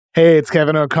Hey, it's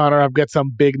Kevin O'Connor. I've got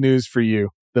some big news for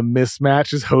you. The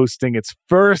Mismatch is hosting its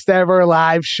first ever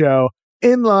live show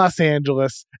in Los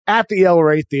Angeles at the El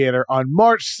Rey Theater on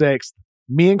March 6th.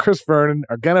 Me and Chris Vernon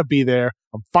are going to be there.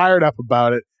 I'm fired up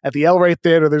about it. At the El Rey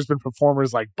Theater, there's been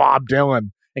performers like Bob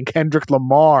Dylan and Kendrick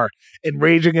Lamar and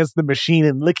Rage Against the Machine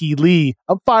and Licky Lee.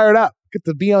 I'm fired up. Get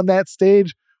to be on that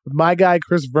stage with my guy,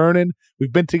 Chris Vernon.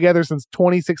 We've been together since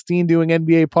 2016 doing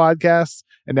NBA podcasts,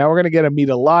 and now we're going to get to meet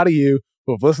a lot of you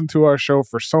who have listened to our show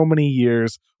for so many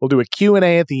years. We'll do a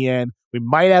Q&A at the end. We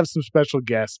might have some special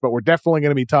guests, but we're definitely going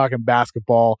to be talking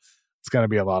basketball. It's going to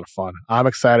be a lot of fun. I'm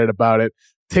excited about it.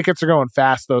 Tickets are going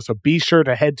fast, though, so be sure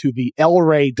to head to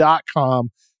theelray.com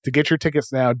to get your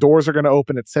tickets now. Doors are going to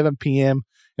open at 7 p.m.,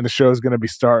 and the show is going to be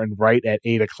starting right at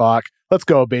 8 o'clock. Let's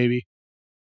go, baby.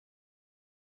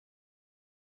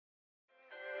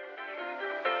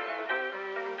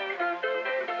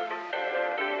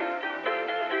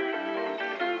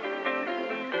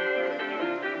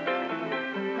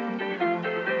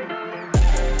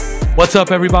 What's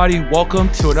up, everybody? Welcome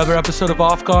to another episode of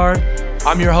Off Guard.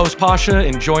 I'm your host, Pasha,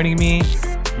 and joining me,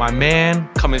 my man,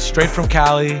 coming straight from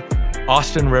Cali,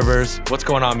 Austin Rivers. What's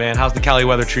going on, man? How's the Cali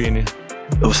weather treating you?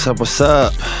 What's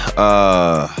up?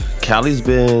 Cali's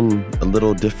been a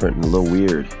little different and a little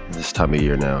weird this time of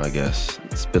year now, I guess.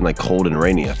 It's been like cold and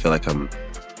rainy. I feel like I'm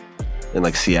in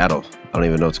like Seattle. I don't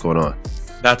even know what's going on.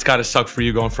 That's got to suck for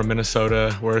you going from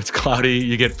Minnesota, where it's cloudy.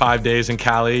 You get 5 days in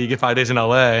Cali, you get 5 days in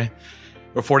LA.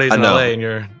 Or 4 days in LA and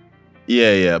you're...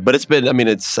 Yeah. But it's been,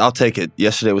 I'll take it.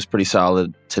 Yesterday was pretty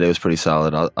solid. Today was pretty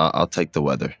solid. I'll take the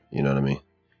weather. You know what I mean?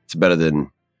 It's better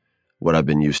than what I've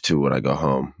been used to when I go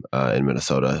home in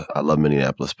Minnesota. I love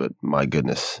Minneapolis, but my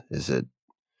goodness, is it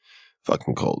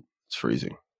fucking cold. It's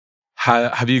freezing.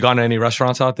 Have you gone to any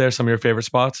restaurants out there? Some of your favorite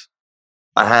spots?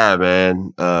 I have,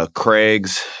 man.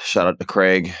 Craig's. Shout out to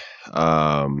Craig.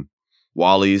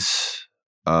 Wally's.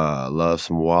 Love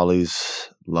some Wally's.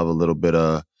 Love a little bit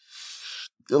of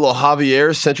a little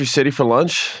Javier's, Century City for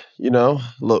lunch, a little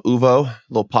Uvo, a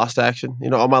little pasta action,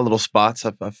 all my little spots.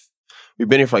 We've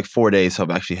been here for like 4 days, so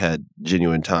I've actually had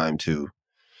genuine time to,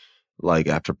 like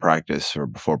after practice or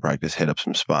before practice, hit up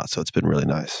some spots. So it's been really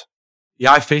nice.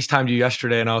 Yeah, I FaceTimed you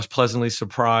yesterday and I was pleasantly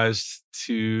surprised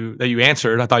that you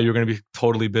answered. I thought you were going to be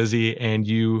totally busy and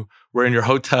you were in your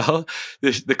hotel.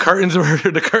 The curtains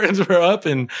were up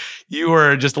and you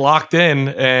were just locked in,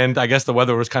 and I guess the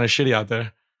weather was kind of shitty out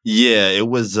there. Yeah, it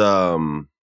was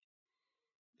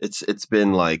it's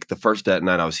been like the first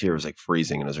night I was here was like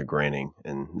freezing and it was raining,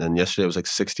 and then yesterday it was like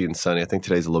 60 and sunny. I think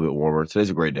today's a little bit warmer. Today's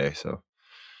a great day, so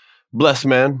blessed,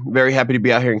 man. Very happy to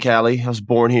be out here in Cali. I was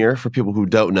born here, for people who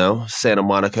don't know, Santa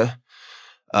Monica.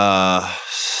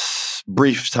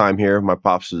 Brief time here. My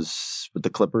pops was with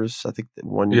the Clippers. I think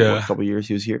a couple years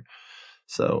he was here.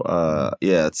 So,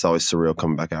 it's always surreal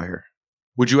coming back out here.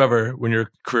 Would you ever, when your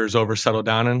career's over, settle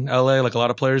down in LA like a lot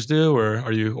of players do, or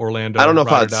are you Orlando? I don't know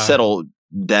if I'd settle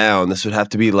down. This would have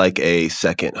to be like a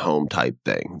second home type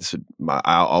thing.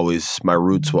 My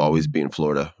roots will always be in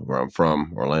Florida, where I'm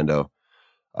from, Orlando.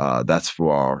 That's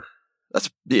where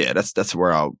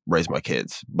I'll raise my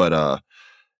kids. But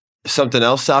something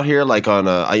else out here, like on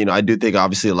I do think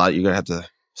obviously you're gonna have to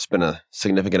spend a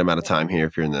significant amount of time here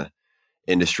if you're in the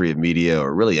industry of media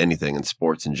or really anything in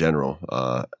sports in general.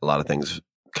 A lot of things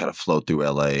kind of flow through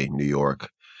LA, New York,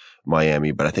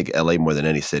 Miami, but I think LA more than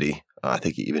any city. I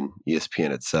think even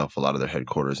ESPN itself, a lot of their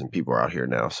headquarters and people are out here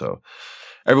now. So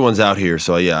everyone's out here.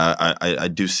 So yeah, I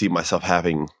do see myself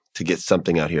having to get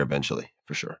something out here eventually,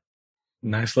 for sure.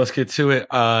 Nice. Let's get to it.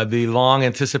 The long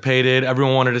anticipated,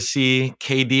 everyone wanted to see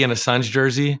KD in a Suns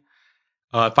jersey.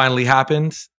 It finally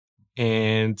happened,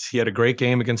 and he had a great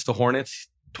game against the Hornets.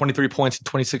 23 points in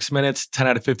 26 minutes, 10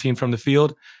 out of 15 from the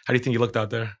field. How do you think he looked out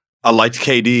there? I liked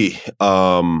KD.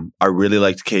 I really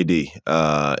liked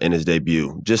KD in his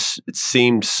debut. Just, it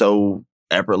seemed so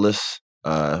effortless,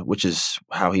 which is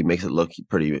how he makes it look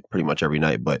pretty much every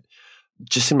night. But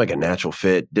just seemed like a natural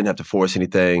fit. Didn't have to force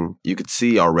anything. You could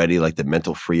see already like the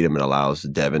mental freedom it allows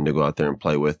Devin to go out there and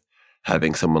play with.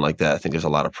 Having someone like that, I think there's a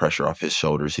lot of pressure off his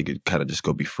shoulders. He could kind of just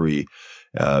go be free,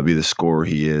 be the scorer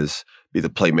he is, be the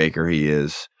playmaker he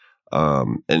is.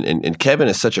 And Kevin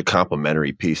is such a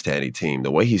complimentary piece to any team. The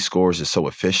way he scores is so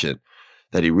efficient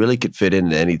that he really could fit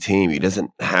into any team. He doesn't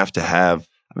have to have,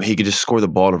 he could just score the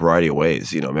ball in a variety of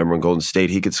ways. Remember in Golden State,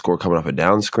 he could score coming off a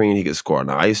down screen. He could score on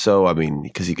the ISO.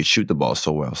 Because he could shoot the ball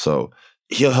so well. So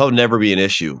he'll never be an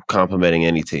issue complimenting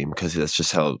any team, because that's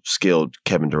just how skilled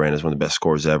Kevin Durant is, one of the best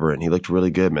scorers ever. And he looked really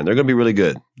good, man. They're going to be really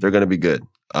good. They're going to be good.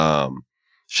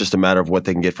 It's just a matter of what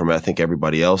they can get from, I think,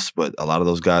 everybody else. But a lot of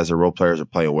those guys, their role players, are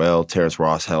playing well. Terrence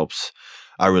Ross helps.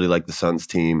 I really like the Suns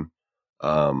team.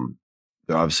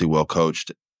 They're obviously well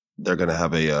coached. They're going to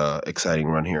have a exciting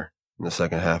run here in the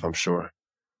second half, I'm sure.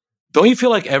 Don't you feel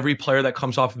like every player that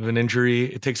comes off of an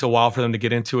injury, it takes a while for them to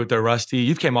get into it? They're rusty.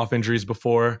 You've came off injuries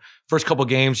before. First couple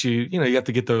games, you have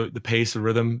to get the pace, the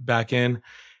rhythm back in.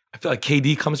 I feel like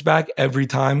KD comes back every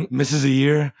time, misses a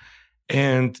year,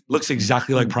 and looks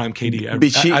exactly like prime KD.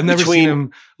 I've never seen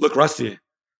him look rusty.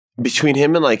 Between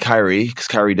him and like Kyrie, because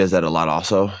Kyrie does that a lot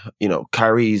also.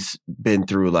 Kyrie's been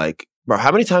through like, bro,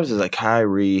 how many times has like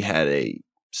Kyrie had a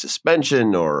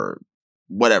suspension or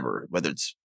whatever, whether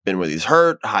it's been when he's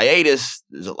hurt, hiatus,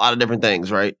 there's a lot of different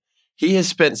things, right? He has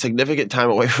spent significant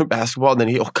time away from basketball, and then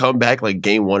he'll come back like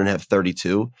game 1 and have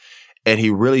 32. And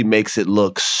he really makes it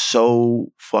look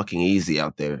so fucking easy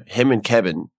out there. Him and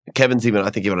Kevin. Kevin's even, I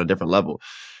think, even on a different level.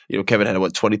 Kevin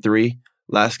had, 23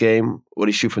 last game? What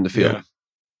did he shoot from the field? Yeah.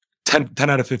 10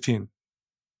 out of 15.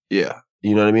 Yeah.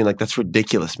 You know what I mean? Like, that's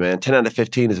ridiculous, man. 10 out of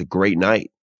 15 is a great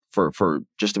night for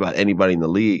just about anybody in the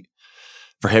league.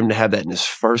 For him to have that in his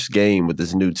first game with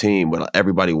this new team, with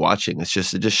everybody watching, it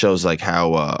just shows like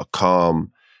how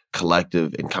calm,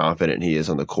 collective, and confident he is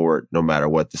on the court, no matter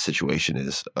what the situation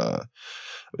is.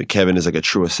 Kevin is like a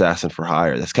true assassin for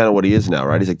hire. That's kind of what he is now,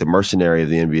 right? He's like the mercenary of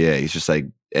the NBA. He's just like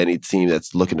any team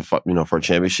that's looking to, for a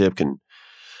championship can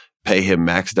pay him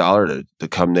max dollar to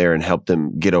come there and help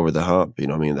them get over the hump. You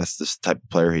know what I mean? That's this type of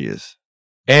player he is.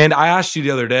 And I asked you the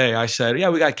other day, I said, yeah,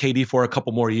 we got KD for a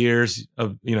couple more years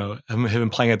of, him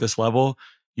playing at this level.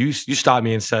 You stopped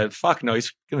me and said, fuck no,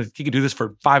 he could do this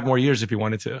for 5 more years if he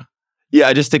wanted to. Yeah,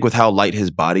 I just think with how light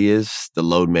his body is, the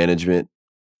load management,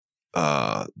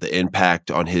 the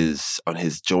impact on his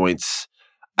joints,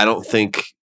 I don't think,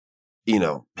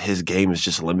 his game is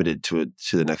just limited to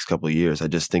the next couple of years. I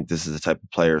just think this is the type of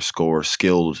player, scorer,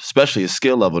 skilled, especially his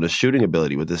skill level and his shooting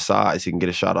ability with his size. He can get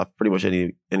a shot off pretty much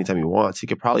anytime he wants. He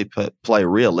could probably play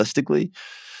realistically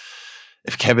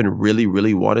if Kevin really,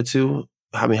 really wanted to.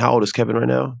 I mean, how old is Kevin right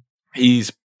now?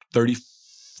 He's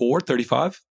 34,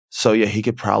 35. So yeah, he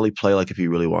could probably play like if he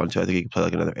really wanted to. I think he could play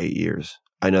like another 8 years.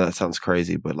 I know that sounds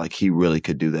crazy, but like he really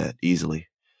could do that easily.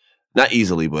 Not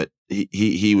easily, but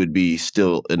he would be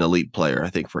still an elite player, I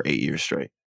think, for 8 years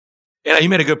straight. Yeah, you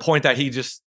made a good point that he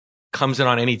just comes in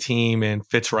on any team and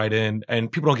fits right in, and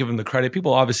people don't give him the credit.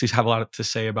 People obviously have a lot to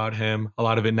say about him, a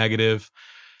lot of it negative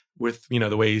with,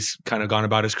 the way he's kind of gone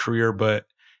about his career, but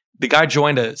the guy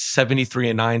joined a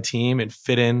 73-9 team and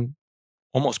fit in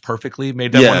almost perfectly,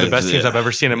 made them one of the best teams I've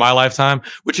ever seen in my lifetime,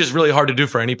 which is really hard to do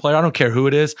for any player. I don't care who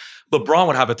it is. LeBron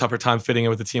would have a tougher time fitting in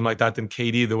with a team like that than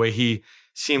KD, the way he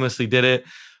seamlessly did it.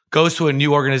 Goes to a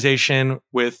new organization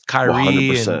with Kyrie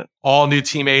 100%. And all new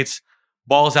teammates,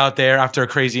 balls out there after a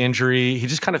crazy injury. He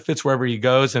just kind of fits wherever he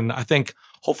goes. And I think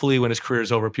hopefully when his career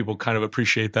is over, people kind of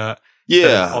appreciate that.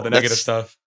 Yeah. All the negative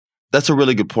stuff. That's a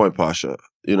really good point, Pasha.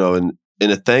 And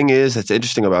the thing is, that's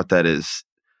interesting about that is,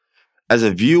 as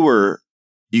a viewer,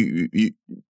 you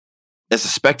as a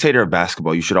spectator of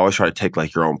basketball, you should always try to take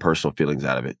like your own personal feelings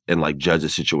out of it and like judge the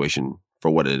situation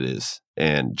for what it is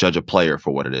and judge a player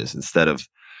for what it is instead of,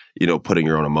 putting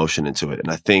your own emotion into it.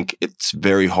 And I think it's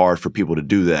very hard for people to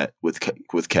do that with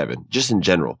Kevin, just in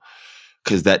general,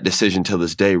 because that decision till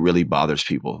this day really bothers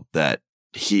people, that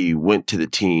he went to the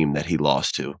team that he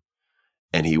lost to,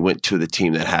 and he went to the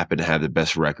team that happened to have the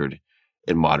best record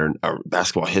in modern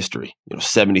basketball history,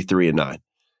 73-9.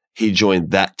 He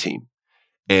joined that team.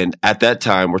 And at that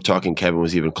time, we're talking Kevin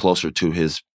was even closer to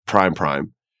his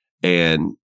prime.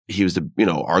 And he was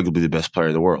arguably the best player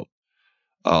in the world,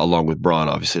 along with Bron,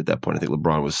 obviously, at that point. I think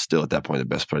LeBron was still at that point the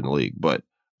best player in the league. But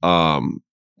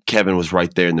Kevin was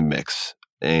right there in the mix.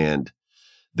 And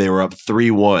they were up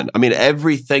 3-1. I mean,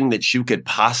 everything that you could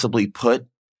possibly put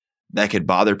that could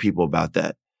bother people about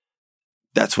that,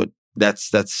 that's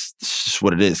just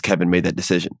what it is. Kevin made that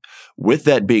decision. With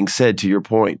that being said, to your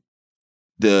point,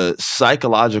 the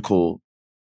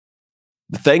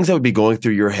things that would be going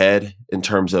through your head in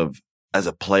terms of as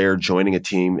a player joining a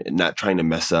team and not trying to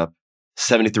mess up,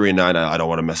 73-9, I don't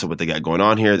want to mess up what they got going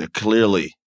on here. They're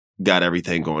clearly got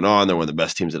everything going on. They're one of the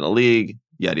best teams in the league,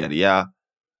 yada, yada, yada.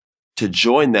 To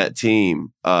join that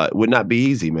team would not be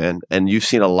easy, man. And you've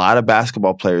seen a lot of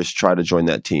basketball players try to join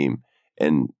that team.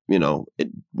 And, it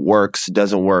works,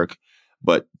 doesn't work.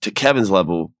 But to Kevin's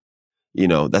level,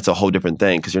 that's a whole different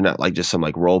thing because you're not like just some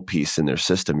like role piece in their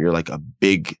system. You're like a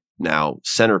big now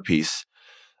centerpiece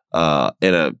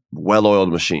in a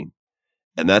well-oiled machine.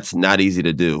 And that's not easy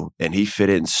to do. And he fit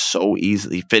in so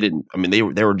easily. He fit in. I mean, they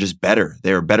were just better.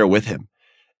 They were better with him.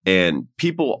 And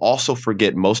people also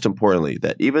forget, most importantly,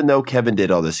 that even though Kevin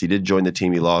did all this, he did join the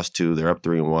team he lost to. They're up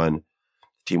 3-1. The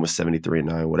team was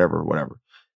 73-9, whatever.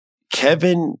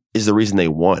 Kevin is the reason they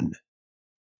won.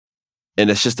 And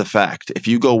it's just a fact. If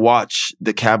you go watch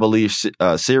the Cavaliers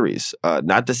series,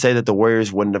 not to say that the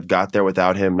Warriors wouldn't have got there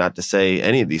without him, not to say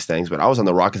any of these things, but I was on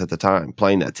the Rockets at the time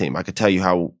playing that team. I could tell you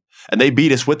how, and they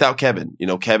beat us without Kevin.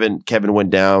 Kevin went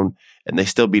down, and they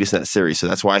still beat us in that series. So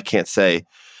that's why I can't say,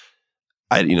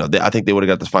 I think they would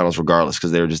have got the finals regardless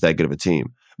because they were just that good of a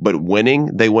team. But winning,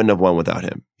 they wouldn't have won without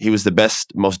him. He was the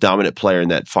best, most dominant player in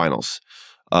that finals.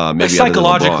 Maybe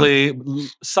psychologically,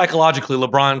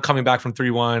 LeBron coming back from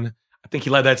 3-1. I think he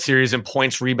led that series in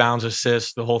points, rebounds,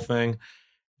 assists, the whole thing.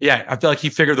 Yeah, I feel like he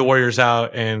figured the Warriors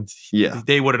out, and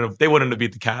they wouldn't have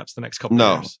beat the Cavs the next couple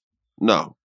of years.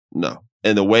 No.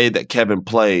 And the way that Kevin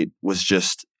played was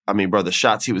just, the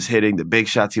shots he was hitting, the big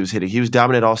shots he was hitting, he was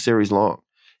dominant all series long.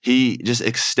 He just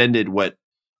extended what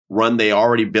run they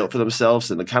already built for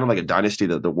themselves, and the kind of like a dynasty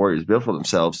that the Warriors built for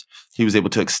themselves. He was able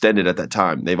to extend it at that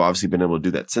time. They've obviously been able to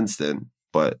do that since then.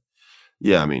 But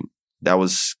yeah, that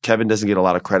was, Kevin doesn't get a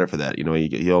lot of credit for that.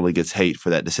 He only gets hate for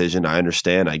that decision. I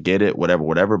understand. I get it,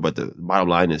 whatever. But the bottom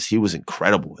line is he was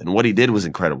incredible. And what he did was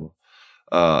incredible.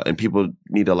 And people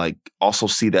need to also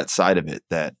see that side of it,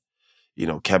 that,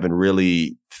 Kevin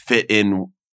really fit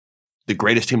in the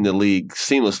greatest team in the league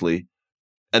seamlessly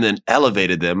and then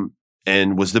elevated them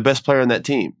and was the best player on that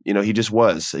team. He just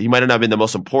was. He might have not been the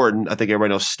most important. I think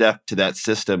everybody knows Steph to that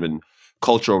system and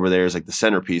culture over there is like the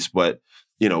centerpiece, but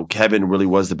Kevin really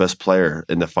was the best player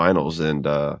in the finals, and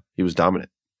he was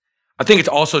dominant. I think it's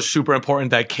also super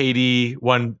important that KD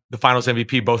won the finals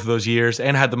MVP both of those years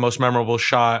and had the most memorable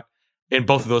shot in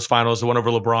both of those finals, the one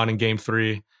over LeBron in Game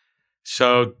 3.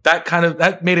 So that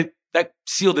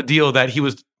sealed the deal that he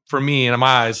was, for me, in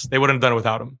my eyes, they wouldn't have done it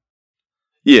without him.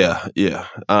 Yeah.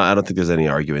 I don't think there's any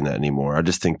arguing that anymore. I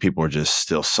just think people are just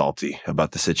still salty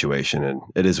about the situation, and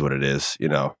it is what it is,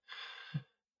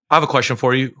 I have a question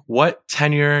for you. What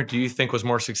tenure do you think was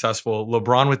more successful?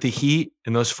 LeBron with the Heat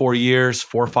in those 4 years,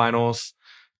 4 finals,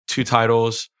 2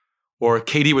 titles, or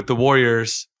KD with the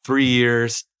Warriors, 3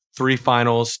 years, 3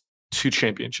 finals, 2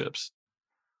 championships?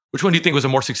 Which one do you think was a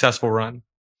more successful run?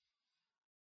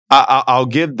 I'll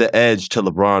give the edge to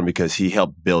LeBron because he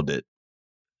helped build it,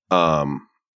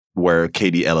 where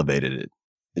KD elevated it.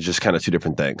 It's just kind of two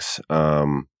different things.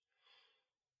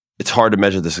 It's hard to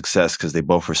measure the success because they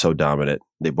both were so dominant.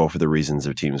 They both were the reasons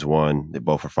their teams won. They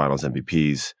both were finals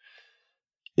MVPs.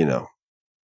 You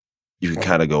can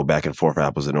kind of go back and forth,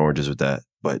 apples and oranges with that.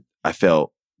 But I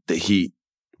felt the Heat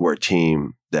were a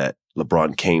team that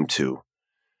LeBron came to,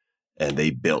 and they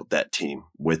built that team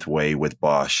with Wade, with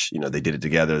Bosh. They did it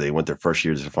together. They went their first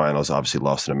year to the finals, obviously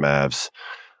lost to the Mavs,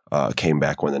 came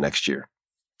back, won the next year.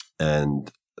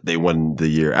 And they won the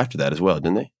year after that as well,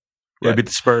 didn't they? Yeah, right. Beat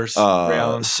the Spurs.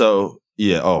 So,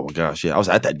 yeah. Oh, my gosh. Yeah, I was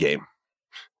at that game.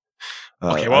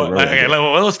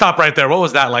 Let's stop right there. What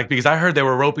was that like? Because I heard they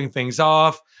were roping things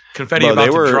off, confetti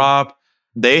to drop.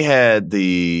 They had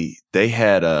the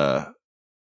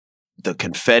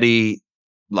confetti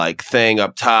thing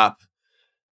up top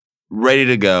ready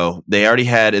to go. They already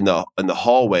had in the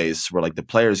hallways where the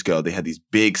players go, they had these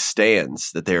big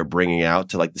stands that they were bringing out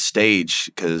to the stage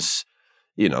because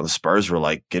the Spurs were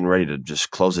getting ready to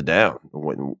just close it down,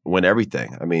 win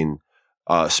everything.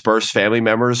 Spurs family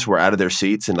members were out of their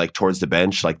seats and towards the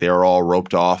bench, they were all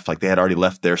roped off, they had already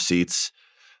left their seats,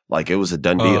 it was a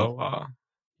done deal. Wow.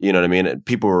 You know what I mean? And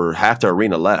people were, half the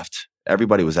arena left.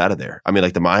 Everybody was out of there.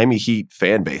 The Miami Heat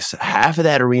fan base, half of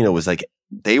that arena was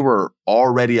they were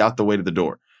already out the way to the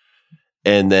door.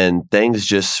 And then things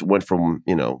just went from,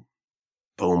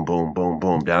 boom, boom, boom,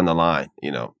 boom, down the line,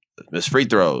 missed free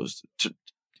throws,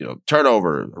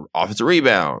 turnover, offensive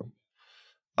rebound,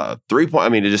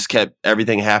 3-point. It just kept,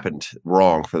 everything happened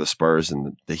wrong for the Spurs,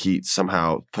 and the Heat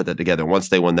somehow put that together. Once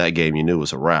they won that game, you knew it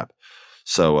was a wrap.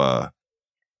 So,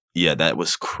 yeah, that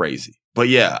was crazy. But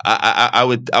yeah, I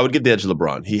would give the edge to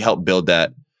LeBron. He helped build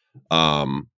that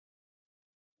from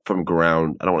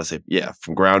ground. I don't want to say,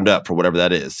 from ground up, for whatever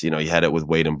that is. He had it with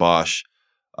Wade and Bosh.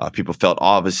 People felt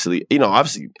obviously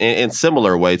in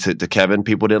similar way to Kevin,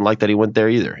 people didn't like that he went there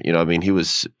either. He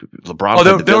was LeBron.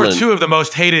 Oh, there were 2 of the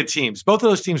most hated teams. Both of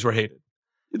those teams were hated.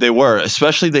 They were,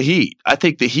 especially the Heat. I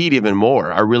think the Heat even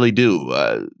more. I really do.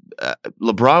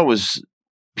 LeBron was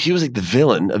the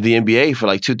villain of the NBA for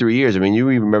 2-3 years. You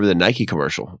remember the Nike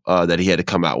commercial that he had to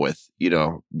come out with,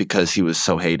 because he was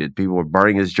so hated. People were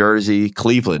burning his jersey,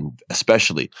 Cleveland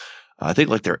especially. I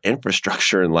think their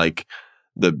infrastructure and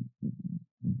the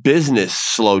business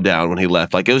slowed down when he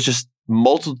left. It was just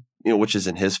which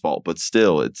isn't his fault, but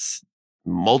still, it's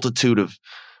multitude of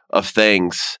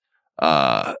things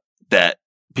that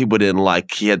people didn't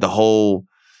like. He had the whole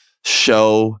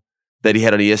show that he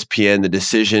had on ESPN, the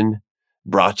decision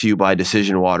brought to you by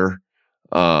Decision Water.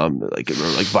 Like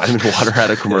Vitamin Water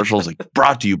had a commercial, it's like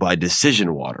brought to you by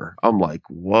Decision Water. I'm like,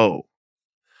 whoa.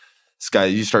 This guy,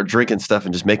 you start drinking stuff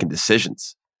and just making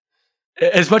decisions.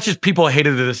 As much as people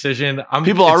hated the decision,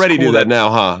 people already do that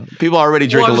now, huh? People already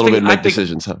drink a little bit and make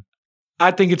decisions, huh? I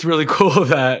think it's really cool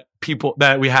that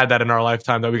we had that in our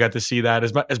lifetime, that we got to see that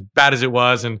as bad as it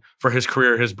was, and for his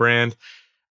career, his brand.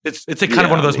 It's a kind of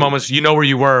one of those moments, you know where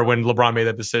you were when LeBron made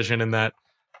that decision in that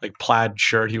like plaid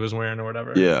shirt he was wearing or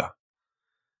whatever. Yeah.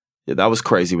 Yeah, that was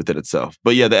crazy within itself.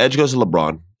 But yeah, the edge goes to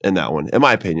LeBron in that one, in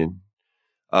my opinion.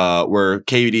 Where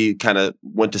KD kind of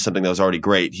went to something that was already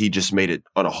great. He just made it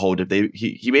on a whole different.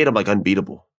 He made him like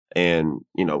unbeatable. And,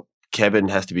 you know, Kevin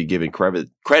has to be given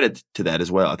credit to that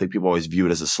as well. I think people always view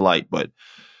it as a slight, but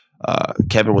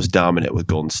Kevin was dominant with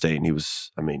Golden State. And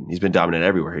he's been dominant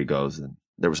everywhere he goes. And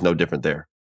there was no different there.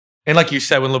 And like you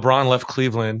said, when LeBron left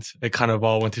Cleveland, it kind of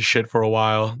all went to shit for a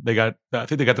while. I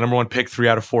think they got the number 1 pick 3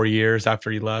 out of 4 years after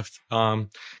he left.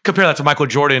 Compare that to Michael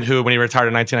Jordan, who, when he retired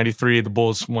in 1993, the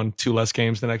Bulls won 2 less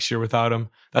games the next year without him.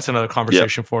 That's another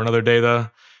conversation for another day, though.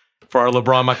 For our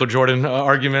LeBron, Michael Jordan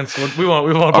arguments, we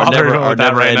won't bother with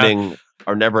that right now.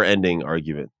 Our never-ending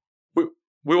argument. We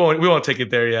won't take it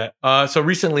there yet. So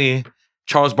recently,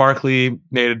 Charles Barkley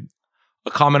made a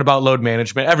comment about load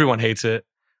management. Everyone hates it,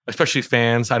 especially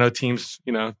fans. I know teams,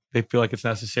 they feel like it's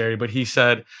necessary, but he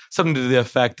said something to the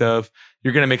effect of,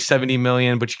 you're going to make $70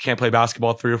 million, but you can't play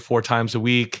basketball 3 or 4 times a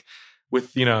week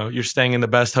with, you're staying in the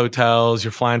best hotels,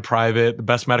 you're flying private, the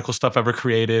best medical stuff ever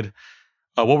created.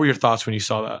 What were your thoughts when you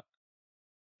saw that?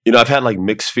 I've had like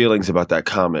mixed feelings about that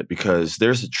comment because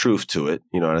there's a truth to it,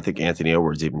 and I think Anthony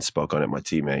Edwards even spoke on it, my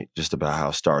teammate, just about how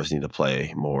stars need to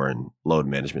play more and load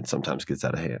management sometimes gets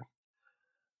out of hand.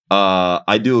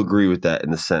 I do agree with that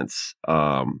in the sense.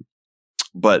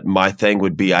 But my thing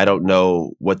would be, I don't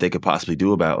know what they could possibly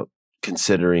do about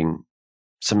considering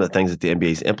some of the things that the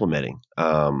NBA is implementing.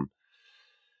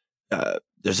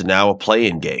 There's now a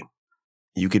play-in game.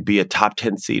 You could be a top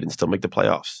 10 seed and still make the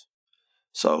playoffs.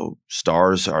 So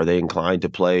stars, are they inclined to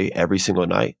play every single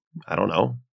night? I don't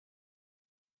know.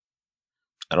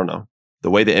 The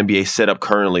way the NBA is set up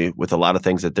currently with a lot of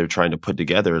things that they're trying to put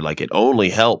together, like it only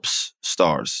helps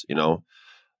stars,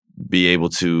 be able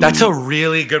to. That's a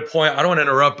really good point. I don't want to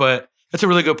interrupt, but that's a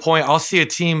really good point. I'll see a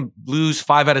team lose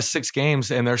 5 out of 6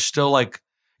 games and they're still like,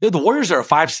 the Warriors are a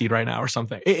 5 seed right now or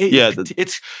something.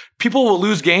 It's people will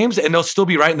lose games and they'll still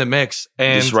be right in the mix.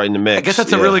 And just right in the mix. I guess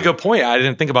that's a really good point. I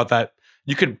didn't think about that.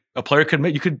 You could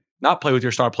not play with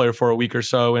your star player for a week or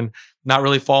so and not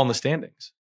really fall in the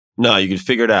standings. No, you could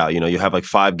figure it out. You have like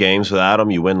 5 games without him.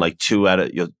 You win like 2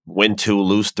 you'll win 2,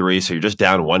 lose 3. So you're just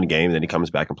down 1 game. And then he comes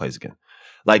back and plays again.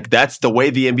 Like that's the way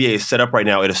the NBA is set up right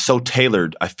now. It is so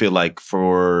tailored, I feel like,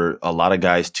 for a lot of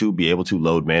guys to be able to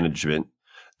load manage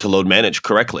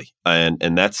correctly.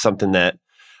 And that's something that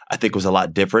I think was a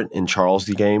lot different in Charles'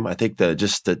 game. I think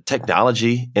the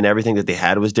technology and everything that they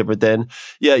had was different then.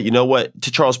 Yeah, you know what? To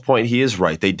Charles' point, he is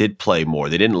right. They did play more.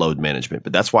 They didn't load management.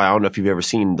 But that's why I don't know if you've ever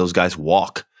seen those guys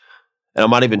walk. And I'm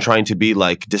not even trying to be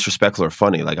like disrespectful or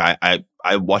funny. Like I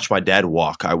watch my dad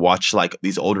walk. I watch like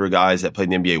these older guys that play in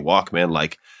the NBA walk, man.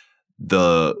 Like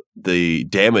the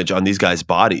damage on these guys'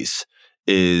 bodies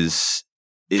is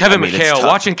Kevin McHale.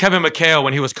 Watching Kevin McHale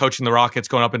when he was coaching the Rockets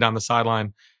going up and down the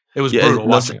sideline. It was brutal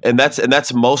watching. And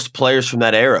that's most players from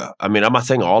that era. I mean, I'm not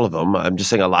saying all of them. I'm just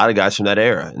saying a lot of guys from that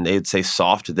era. And they'd say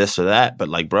soft this or that, but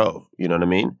like, bro, you know what I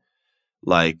mean?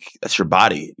 Like, that's your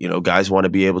body. Guys want to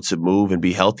be able to move and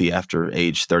be healthy after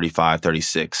age 35,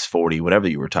 36, 40, whatever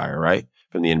you retire, right?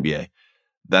 From the NBA.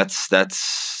 That's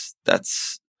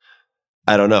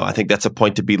I don't know. I think that's a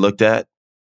point to be looked at.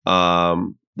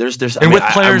 With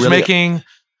players making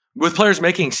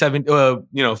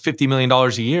 $50 million a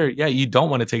year, yeah, you don't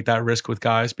want to take that risk with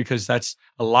guys because that's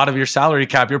a lot of your salary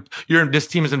cap. This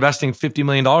team is investing $50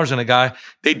 million in a guy.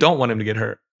 They don't want him to get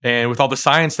hurt. And with all the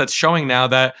science that's showing now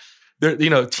that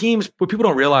teams, what people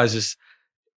don't realize is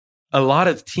a lot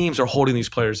of teams are holding these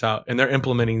players out and they're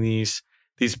implementing these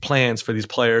plans for these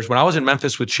players. When I was in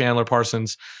Memphis with Chandler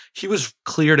Parsons, he was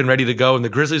cleared and ready to go, and the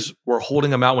Grizzlies were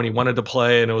holding him out when he wanted to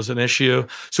play, and it was an issue.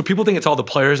 So people think it's all the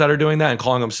players that are doing that and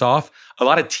calling them soft. A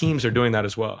lot of teams are doing that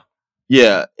as well.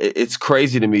 Yeah, it's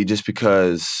crazy to me just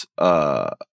because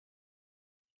I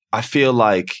feel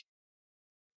like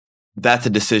that's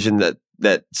a decision that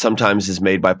sometimes is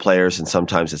made by players and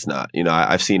sometimes it's not.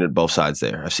 I've seen it both sides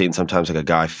there. I've seen sometimes like a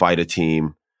guy fight a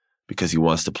team because he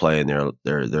wants to play, and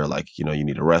they're like, you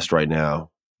need a rest right now,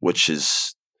 which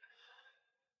is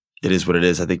what it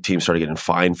is. I think teams started getting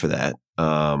fined for that,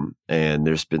 and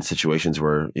there's been situations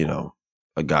where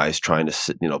a guy's trying to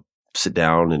sit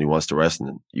down and he wants to rest,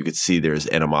 and you could see there's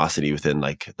animosity within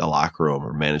like the locker room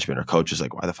or management or coaches,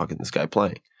 like, why the fuck isn't this guy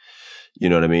playing? You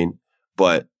know what I mean?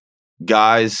 But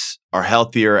guys are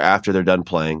healthier after they're done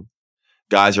playing.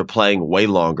 Guys are playing way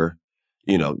longer.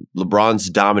 You know, LeBron's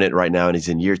dominant right now and he's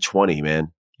in year 20,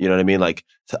 man. You know what I mean? Like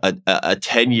a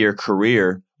 10-year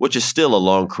career, which is still a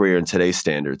long career in today's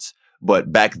standards,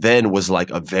 but back then was like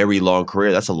a very long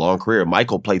career. That's a long career.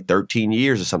 Michael played 13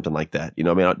 years or something like that. You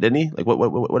know what I mean? Didn't he? Like what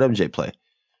MJ play?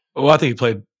 Well, I think he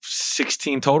played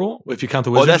 16 total if you count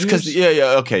the Wizards. Oh, that's because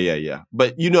yeah.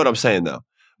 But you know what I'm saying though.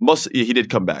 He did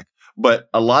come back. But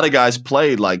a lot of guys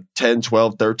played like 10,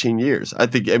 12, 13 years. I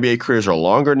think NBA careers are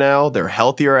longer now. They're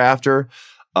healthier after.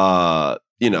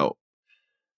 You know,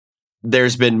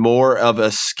 there's been more of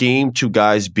a scheme to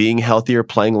guys being healthier,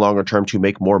 playing longer term to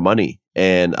make more money.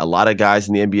 And a lot of guys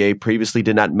in the NBA previously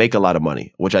did not make a lot of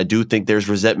money, which I do think there's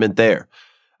resentment there.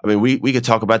 I mean, we could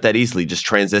talk about that easily, just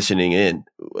transitioning in.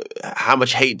 How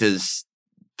much hate do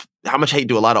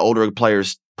a lot of older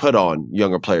players put on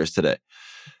younger players today?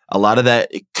 A lot of that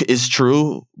is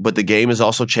true, but the game has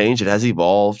also changed. It has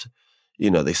evolved. You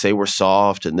know, they say we're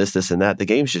soft and this and that. The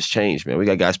game's just changed, man. We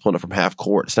got guys pulling up from half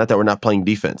court. It's not that we're not playing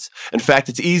defense. In fact,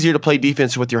 it's easier to play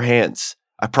defense with your hands.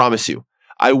 I promise you.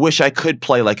 I wish I could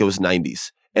play like it was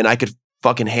 90s and I could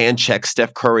fucking hand check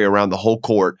Steph Curry around the whole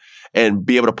court and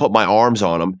be able to put my arms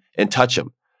on him and touch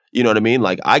him. You know what I mean?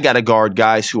 Like, I got to guard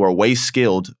guys who are way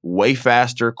skilled, way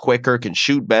faster, quicker, can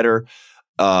shoot better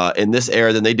in this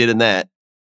era than they did in that.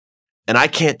 And I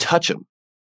can't touch them.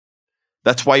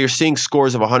 That's why you're seeing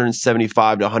scores of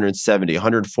 175 to 170,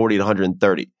 140 to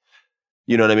 130.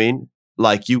 You know what I mean?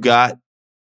 Like, you got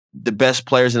the best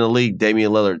players in the league,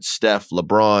 Damian Lillard, Steph,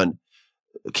 LeBron,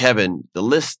 Kevin, the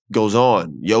list goes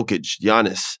on. Jokic,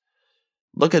 Giannis.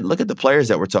 Look at the players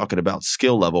that we're talking about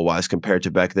skill level wise compared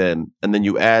to back then. And then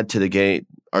you add to the game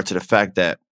or to the fact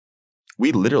that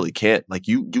we literally can't, like,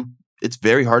 it's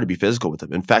very hard to be physical with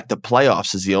them. In fact, the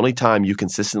playoffs is the only time you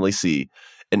consistently see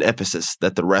an emphasis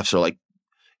that the refs are like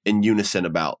in unison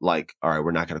about, like, all right,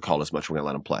 we're not going to call as much. We're going to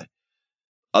let them play.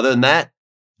 Other than that,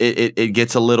 it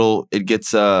gets it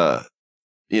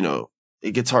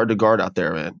gets hard to guard out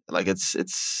there, man. Like yeah.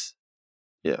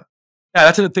 Yeah,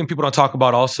 that's the thing people don't talk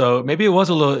about also. Maybe it was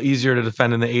a little easier to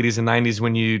defend in the 80s and 90s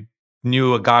when you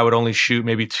knew a guy would only shoot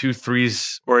maybe 2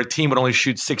 threes or a team would only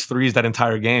shoot 6 threes that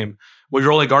entire game. Well,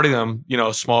 you're only guarding them,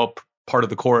 a small part of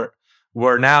the court.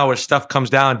 Where now, as stuff comes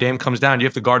down, Dame comes down, you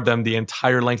have to guard them the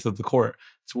entire length of the court.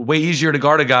 It's way easier to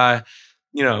guard a guy.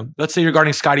 Let's say you're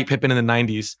guarding Scottie Pippen in the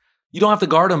 90s. You don't have to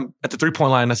guard him at the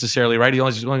 3-point line necessarily, right? You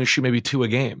only shoot maybe 2 a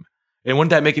game. And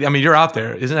wouldn't that make it? I mean, you're out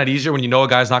there. Isn't that easier when you know a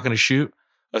guy's not going to shoot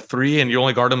a 3 and you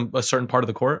only guard him a certain part of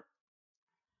the court?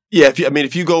 Yeah,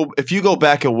 if you go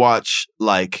back and watch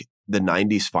like the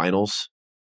 90s finals,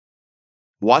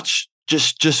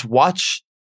 just watch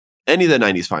any of the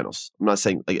 90s finals. I'm not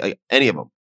saying like any of them.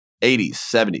 80s,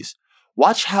 70s.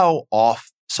 Watch how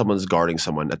off someone's guarding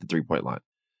someone at the 3-point line.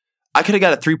 I could have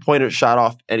got a 3-pointer shot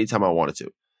off anytime I wanted to.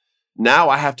 Now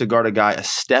I have to guard a guy a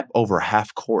step over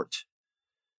half court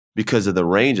because of the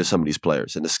range of some of these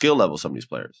players and the skill level of some of these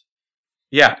players.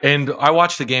 Yeah, and I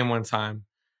watched the game one time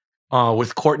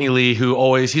with Courtney Lee,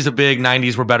 he's a big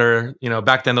 90s were better.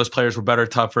 Back then those players were better,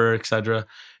 tougher, etc.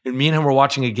 And me and him were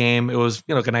watching a game. It was,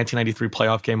 like a 1993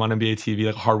 playoff game on NBA TV,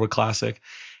 like a hardwood classic.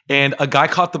 And a guy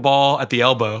caught the ball at the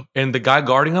elbow, and the guy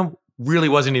guarding him really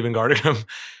wasn't even guarding him.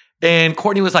 And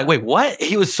Courtney was like, wait, what?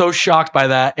 He was so shocked by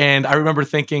that. And I remember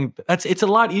thinking, it's a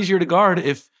lot easier to guard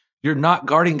if you're not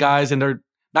guarding guys and they're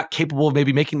not capable of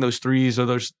maybe making those threes or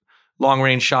those long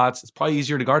range shots. It's probably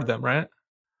easier to guard them, right?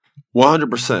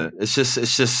 100%.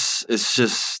 It's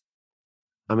just.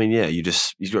 I mean, yeah,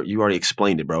 you already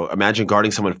explained it, bro. Imagine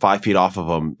guarding someone 5 feet off of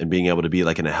them and being able to be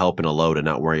like in a help and a load and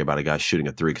not worry about a guy shooting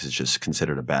a 3 because it's just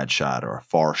considered a bad shot or a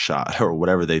far shot or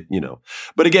whatever they.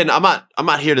 But again, I'm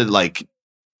not here to like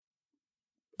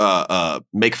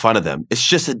make fun of them. It's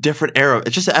just a different era.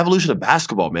 It's just the evolution of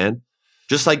basketball, man.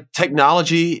 Just like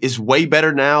technology is way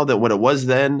better now than when it was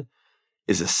then.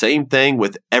 Is the same thing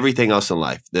with everything else in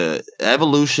life. The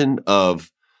evolution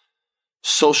of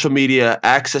social media,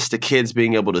 access to kids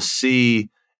being able to see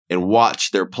and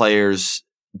watch their players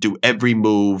do every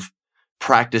move,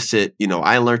 practice it.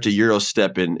 I learned a Euro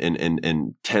step in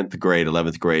 10th grade,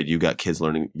 11th grade. You got kids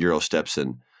learning Euro steps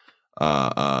in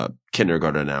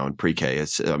kindergarten now and pre-K.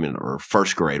 Or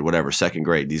first grade, whatever, second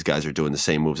grade. These guys are doing the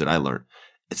same moves that I learned.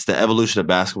 It's the evolution of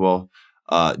basketball.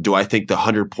 Do I think the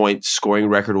 100-point scoring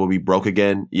record will be broke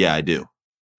again? Yeah, I do.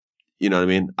 You know what I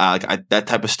mean? That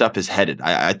type of stuff is headed.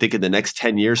 I think in the next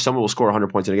 10 years, someone will score 100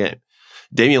 points in a game.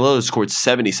 Damian Lillard scored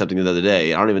 70-something the other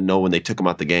day. I don't even know when they took him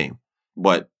out the game.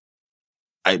 But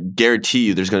I guarantee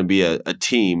you there's going to be a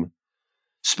team,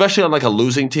 especially on like a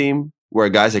losing team, where a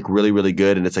guy's like really, really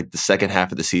good and it's like the second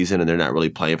half of the season and they're not really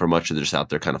playing for much. They're just out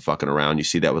there kind of fucking around. You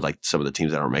see that with like some of the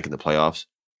teams that aren't making the playoffs.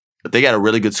 If they got a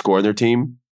really good score in their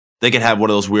team, they could have one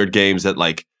of those weird games that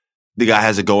like the guy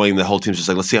has it going, the whole team's just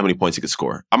like, let's see how many points he could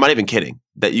score. I'm not even kidding.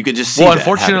 That you could just see. Well,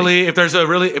 unfortunately, if there's a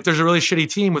really shitty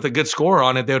team with a good score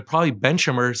on it, they would probably bench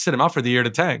him or sit him out for the year to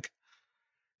tank.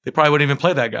 They probably wouldn't even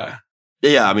play that guy.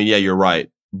 Yeah, I mean, yeah, you're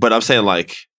right. But I'm saying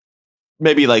like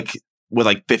maybe like with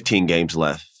like 15 games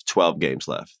left. 12 games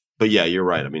left. But yeah, you're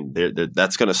right. I mean,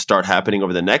 that's going to start happening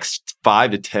over the next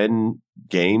 5 to 10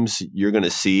 games. You're going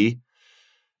to see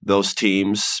those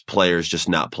teams, players just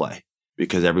not play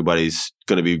because everybody's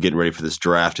going to be getting ready for this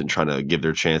draft and trying to give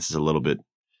their chances a little bit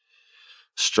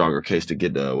stronger case to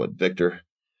get Victor.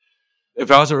 If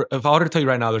I were to tell you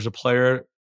right now, there's a player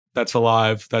that's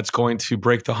alive that's going to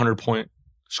break the 100-point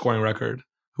scoring record.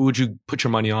 Who would you put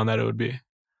your money on that it would be?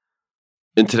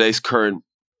 In today's current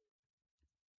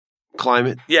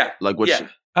climate? Yeah. Like what's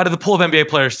out of the pool of NBA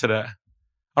players today?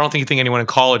 I don't think you think anyone in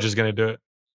college is going to do it.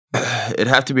 It'd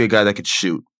have to be a guy that could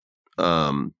shoot.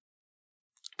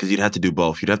 Because you'd have to do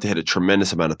both. You'd have to hit a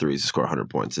tremendous amount of threes to score 100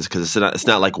 points. Because it's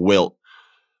not like Wilt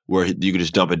where you could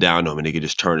just dump it down to him and he could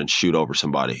just turn and shoot over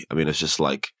somebody. I mean, it's just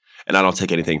like, and I don't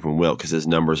take anything from Wilt because his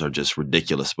numbers are just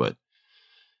ridiculous, but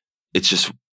it's just,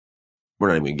 we're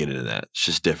not even going to get into that. It's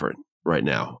just different. Right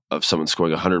now, of someone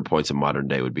scoring 100 points in modern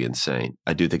day would be insane.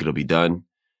 I do think it'll be done.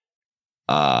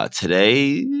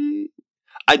 Today,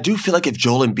 I do feel like if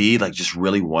Joel Embiid like just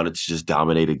really wanted to just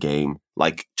dominate a game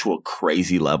like to a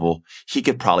crazy level, he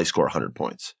could probably score 100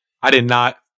 points. I did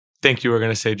not think you were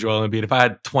going to say Joel Embiid. If I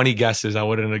had 20 guesses, I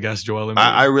wouldn't have guessed Joel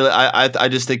Embiid. I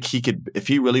just think he could, if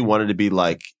he really wanted to be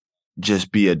like,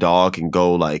 just be a dog and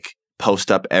go like post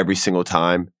up every single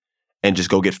time and just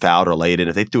go get fouled or laid in.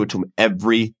 If they threw it to him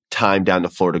every time down the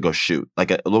floor to go shoot,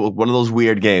 like one of those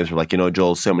weird games where like,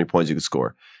 Joel, see how many points you could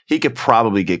score. He could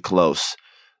probably get close.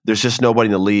 There's just nobody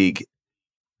in the league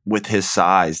with his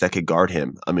size that could guard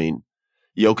him. I mean,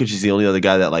 Jokic is the only other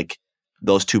guy that like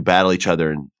those two battle each other.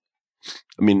 And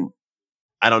I mean,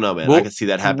 I don't know, man. Well, I can see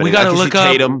that happening. We got to look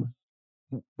up Tatum.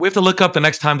 We have to look up the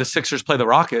next time the Sixers play the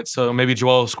Rockets. So maybe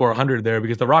Joel will score 100 there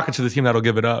because the Rockets are the team that'll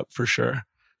give it up for sure.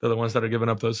 They're the ones that are giving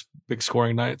up those big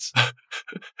scoring nights.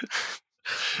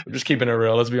 I'm just keeping it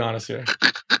real. Let's be honest here.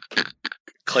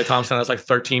 Klay Thompson has like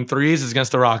 13 threes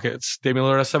against the Rockets. Damian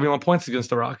Lillard has 71 points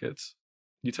against the Rockets.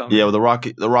 You tell me. Yeah, well,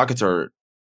 the Rockets are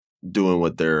doing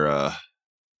what they're,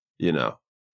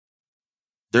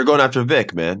 they're going after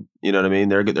Vic, man. You know what I mean?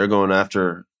 They're going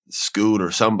after Scoot or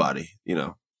somebody.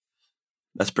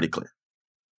 That's pretty clear.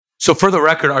 So for the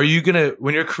record, are you gonna,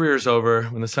 when your career is over,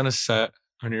 when the sun is set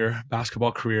on your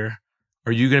basketball career,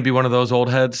 are you going to be one of those old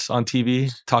heads on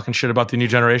TV talking shit about the new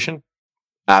generation?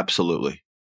 Absolutely.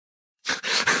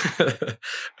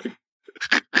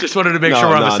 Just wanted to make sure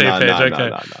we're on the same page. Okay.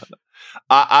 No.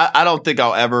 I don't think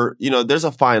I'll ever, there's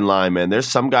a fine line, man. There's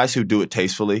some guys who do it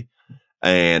tastefully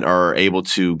and are able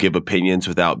to give opinions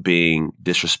without being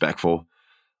disrespectful.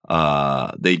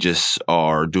 They just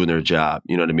are doing their job.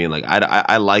 You know what I mean? Like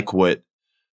I like what,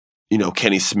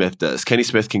 Kenny Smith does. Kenny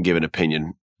Smith can give an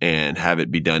opinion and have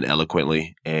it be done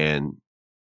eloquently and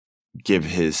give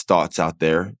his thoughts out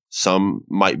there. Some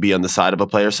might be on the side of a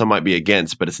player, some might be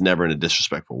against, but it's never in a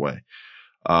disrespectful way.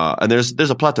 And there's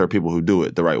a plethora of people who do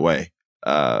it the right way.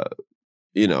 But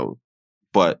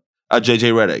JJ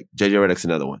Redick. JJ Redick's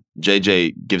another one.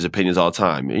 JJ gives opinions all the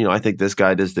time. I think this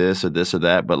guy does this or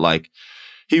that, but like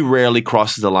he rarely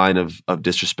crosses the line of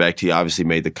disrespect. He obviously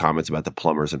made the comments about the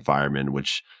plumbers and firemen,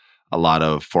 which a lot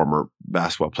of former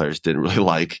basketball players didn't really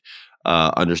like,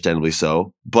 understandably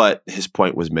so. But his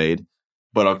point was made.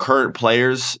 But on current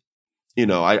players,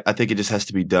 I think it just has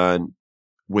to be done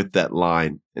with that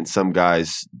line. And some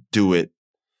guys do it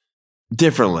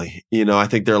differently. I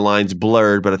think their line's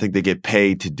blurred, but I think they get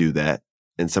paid to do that.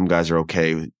 And some guys are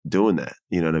okay with doing that.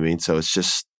 You know what I mean? So it's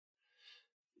just,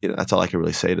 that's all I can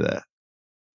really say to that.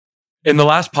 In the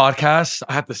last podcast,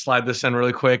 I have to slide this in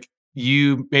really quick.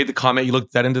 You made the comment, you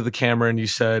looked dead into the camera and you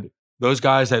said, those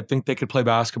guys that think they could play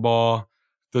basketball,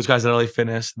 those guys at LA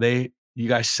Fitness, you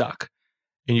guys suck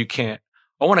and you can't.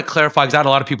 I want to clarify because I had a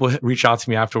lot of people reach out to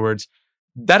me afterwards.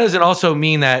 That doesn't also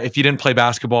mean that if you didn't play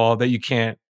basketball, that you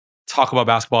can't talk about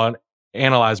basketball and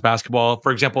analyze basketball.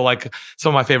 For example, like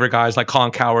some of my favorite guys like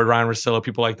Colin Cowherd, Ryan Russillo,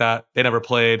 people like that, they never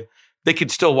played. They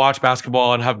could still watch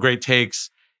basketball and have great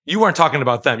takes. You weren't talking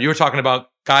about them. You were talking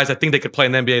about guys that think they could play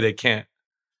in the NBA, they can't.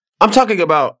 I'm talking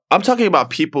about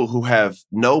people who have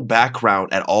no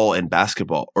background at all in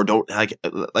basketball or don't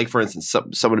like for instance,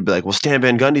 someone would be like, well, Stan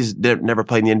Van Gundy's never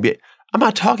played in the NBA. I'm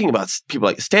not talking about people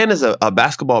like Stan is a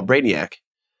basketball brainiac.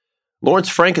 Lawrence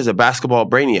Frank is a basketball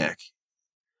brainiac.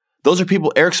 Those are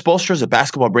people. Eric Spoelstra is a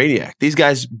basketball brainiac. These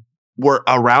guys were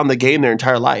around the game their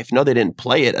entire life. No, they didn't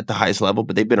play it at the highest level,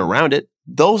 but they've been around it.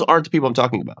 Those aren't the people I'm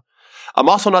talking about. I'm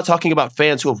also not talking about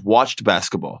fans who have watched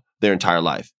basketball their entire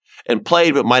life and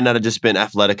played, but might not have just been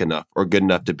athletic enough or good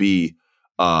enough to be,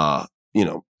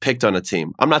 picked on a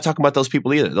team. I'm not talking about those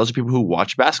people either. Those are people who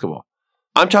watch basketball.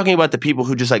 I'm talking about the people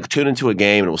who just like tune into a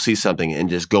game and will see something and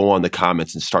just go on the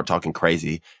comments and start talking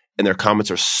crazy. And their comments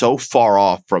are so far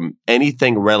off from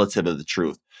anything relative to the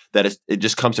truth that it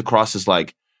just comes across as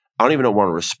like, I don't even want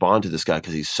to respond to this guy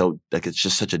because he's so like, it's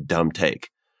just such a dumb take.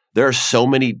 There are so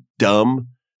many dumb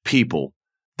people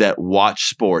that watch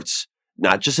sports,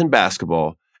 not just in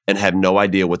basketball, and have no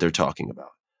idea what they're talking about.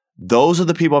 Those are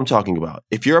the people I'm talking about.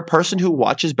 If you're a person who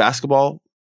watches basketball,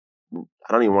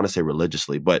 I don't even want to say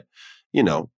religiously, but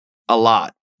a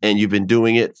lot, and you've been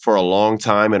doing it for a long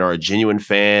time and are a genuine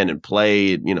fan and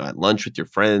play, at lunch with your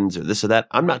friends or this or that,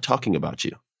 I'm not talking about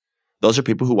you. Those are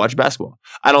people who watch basketball.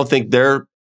 I don't think their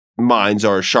minds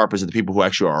are as sharp as the people who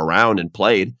actually are around and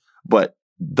played, but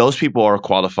those people are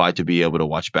qualified to be able to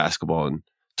watch basketball and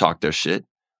talk their shit,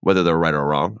 whether they're right or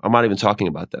wrong. I'm not even talking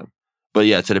about them. But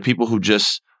yeah, to the people who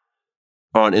just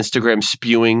are on Instagram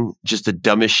spewing just the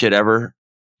dumbest shit ever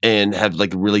and have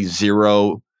like really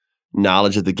zero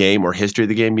knowledge of the game or history of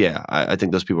the game, yeah, I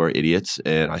think those people are idiots,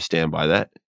 and I stand by that.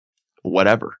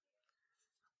 Whatever.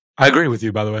 I agree with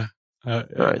you, by the way. All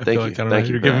right, thank you. Thank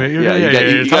you. You're giving me.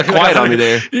 You got quiet on me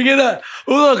there. You get that?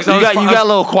 Well, look, you got a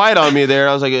little quiet on me there.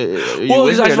 I was like,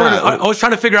 I was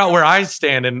trying to figure out where I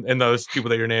stand in those people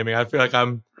that you're naming. I feel like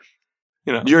I'm.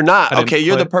 You're not. Okay,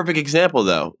 you're the perfect example,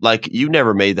 though. Like, you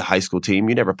never made the high school team.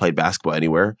 You never played basketball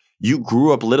anywhere. You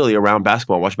grew up literally around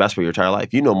basketball and watched basketball your entire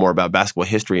life. You know more about basketball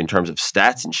history in terms of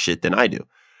stats and shit than I do.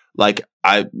 Like,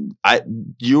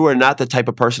 you are not the type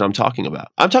of person I'm talking about.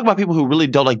 I'm talking about people who really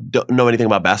don't know anything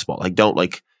about basketball. Like, don't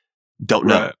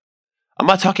know. Right. I'm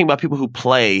not talking about people who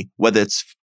play, whether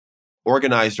it's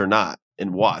organized or not,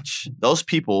 and watch. Those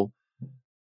people,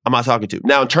 I'm not talking to.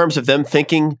 Now, in terms of them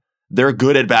thinking they're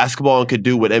good at basketball and could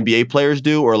do what NBA players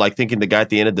do, or like thinking the guy at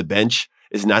the end of the bench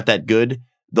is not that good,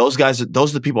 those are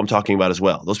the people I'm talking about as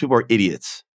well. Those people are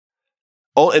idiots.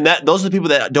 Oh, and those are the people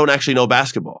that don't actually know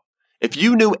basketball. If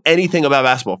you knew anything about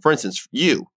basketball, for instance,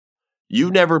 you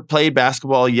never played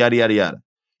basketball, yada, yada, yada.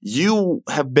 You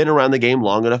have been around the game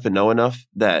long enough and know enough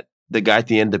that the guy at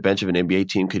the end of the bench of an NBA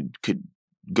team could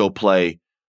go play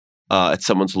at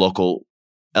someone's local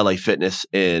LA Fitness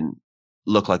and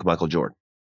look like Michael Jordan.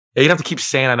 Yeah, you'd have to keep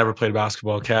saying I never played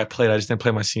basketball. Okay, I just didn't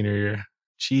play my senior year.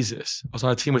 Jesus. I was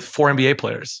on a team with 4 NBA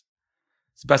players.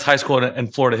 It's the best high school in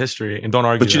Florida history, and don't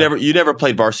argue. But you never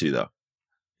played varsity, though.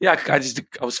 Yeah, I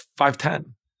was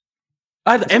 5'10".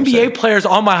 I had NBA players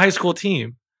on my high school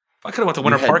team. If I could have went to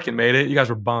Winter Park and made it, you guys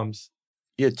were bums.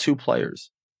 You had 2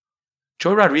 players.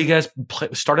 Joey Rodriguez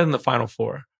started in the Final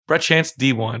Four. Brett Chance,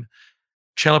 D1.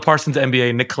 Chandler Parsons,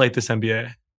 NBA. Nick Kalatis,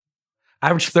 NBA. I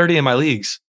averaged 30 in my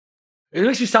leagues. It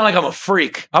makes me sound like I'm a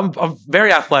freak. I'm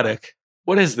very athletic.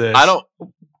 What is this?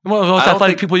 Most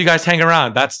athletic people you guys hang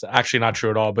around. That's actually not true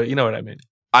at all, but you know what I mean.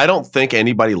 I don't think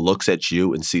anybody looks at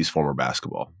you and sees former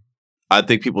basketball. I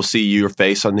think people see your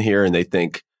face on here and they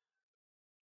think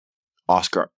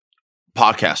Oscar,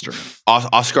 podcaster,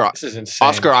 Oscar. This is insane.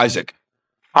 Oscar Isaac.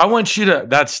 I want you to.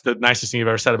 That's the nicest thing you've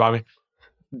ever said about me,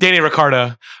 Danny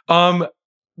Ricciardo.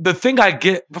 The thing I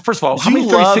get. First of all,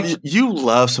 you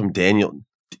love some Daniel.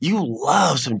 You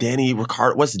love some Danny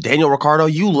Ricciardo. What's Daniel Ricciardo?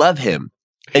 You love him.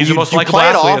 He's the most likable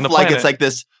athlete on the planet. Like it's like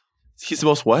this. He's the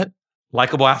most what?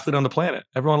 Likable athlete on the planet.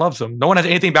 Everyone loves him. No one has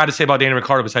anything bad to say about Danny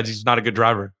Ricciardo besides he's not a good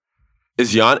driver.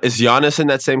 Is Giannis in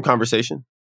that same conversation?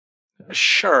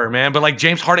 Sure, man. But like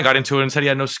James Harden got into it and said he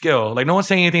had no skill. Like no one's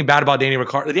saying anything bad about Danny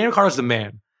Ricciardo. Danny Ricciardo's the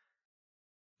man.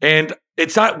 And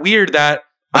it's not weird that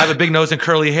I have a big nose and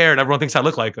curly hair and everyone thinks I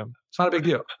look like him. It's not a big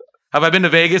deal. Have I been to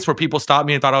Vegas where people stopped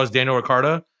me and thought I was Daniel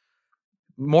Ricciardo?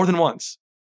 More than once.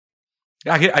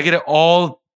 I get it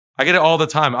all the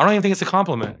time. I don't even think it's a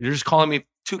compliment. You're just calling me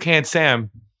Toucan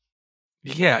Sam.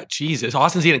 Yeah, Jesus.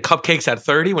 Austin's eating cupcakes at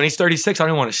 30. When he's 36, I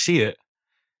don't even want to see it.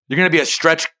 You're going to be a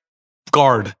stretch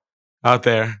guard out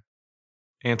there,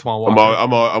 Antoine Walker.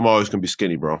 I'm always going to be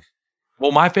skinny, bro.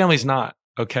 Well, my family's not,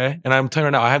 okay? And I'm telling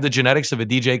you right now, I have the genetics of a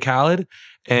DJ Khaled,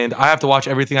 and I have to watch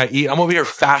everything I eat. I'm over here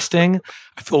fasting.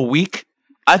 I feel weak.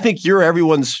 I think you're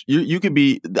everyone's. You could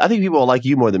be. I think people will like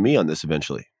you more than me on this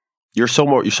eventually. You're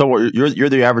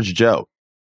the average Joe.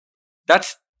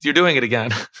 You're doing it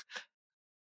again.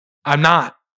 I'm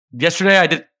not. Yesterday I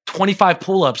did 25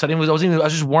 pull-ups. I was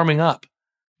just warming up.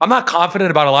 I'm not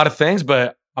confident about a lot of things,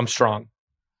 but I'm strong.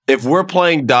 If we're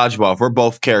playing dodgeball, if we're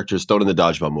both characters thrown in the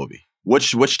dodgeball movie,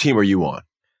 which team are you on?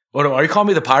 What, are you calling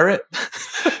me the pirate?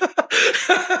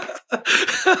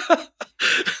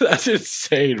 That's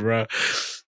insane, bro.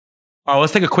 All right,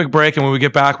 let's take a quick break, and when we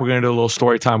get back, we're going to do a little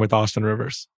story time with Austin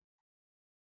Rivers.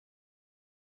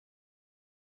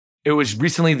 It was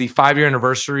recently the 5-year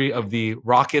anniversary of the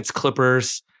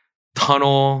Rockets-Clippers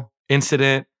tunnel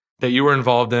incident that you were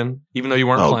involved in, even though you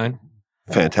weren't playing.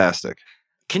 Fantastic.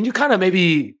 Can you kind of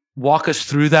maybe walk us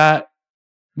through that?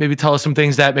 Maybe tell us some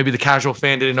things that maybe the casual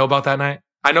fan didn't know about that night?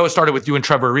 I know it started with you and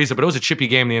Trevor Ariza, but it was a chippy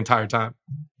game the entire time.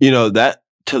 That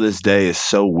to this day is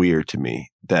so weird to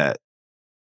me that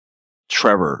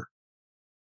Trevor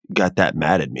got that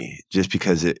mad at me just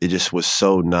because it just was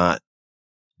so not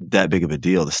that big of a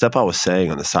deal. The stuff I was saying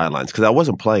on the sidelines, because I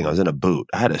wasn't playing, I was in a boot.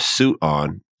 I had a suit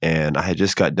on, and I had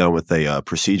just got done with a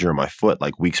procedure on my foot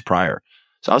like weeks prior.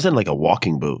 So I was in like a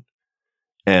walking boot.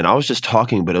 And I was just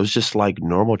talking, but it was just like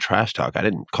normal trash talk. I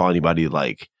didn't call anybody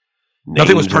like names.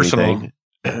 Nothing was personal.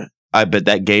 But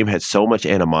that game had so much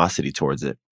animosity towards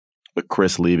it. With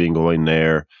Chris leaving, going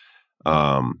there,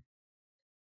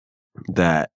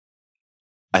 that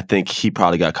I think he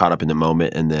probably got caught up in the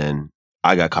moment, and then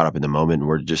I got caught up in the moment, and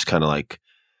we're just kind of like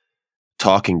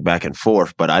talking back and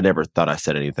forth. But I never thought I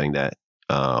said anything that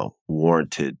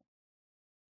warranted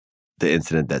the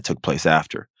incident that took place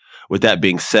after. With that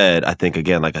being said, I think,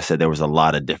 again, like I said, there was a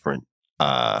lot of different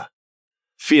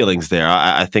feelings there.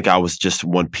 I think I was just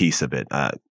one piece of it.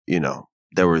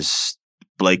 There was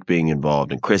Blake being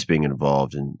involved and Chris being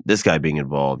involved and this guy being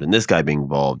involved and this guy being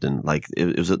involved. And like,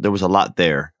 there was a lot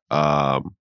there.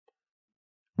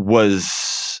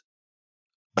 Was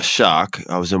a shock.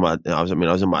 I was in my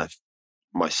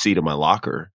seat in my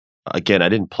locker. Again, I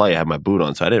didn't play. I had my boot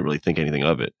on, so I didn't really think anything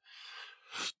of it.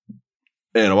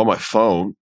 And I'm on my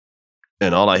phone.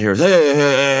 And all I hear is,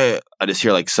 hey. I just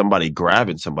hear like somebody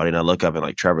grabbing somebody. And I look up and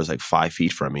like Trevor's like 5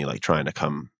 feet from me, like trying to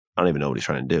come. I don't even know what he's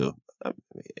trying to do.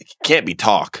 It can't be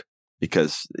talk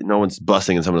because no one's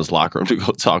busting in someone's locker room to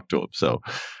go talk to him. So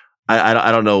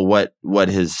I don't know what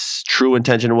his true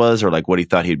intention was or like what he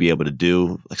thought he'd be able to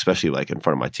do, especially like in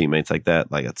front of my teammates like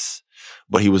that. Like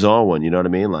but he was on one, you know what I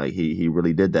mean? Like he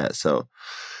really did that. So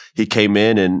he came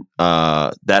in and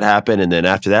that happened. And then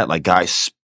after that, like guys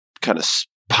kind of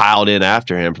piled in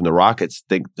after him from the Rockets,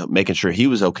 making sure he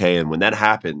was okay. And when that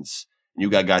happens, you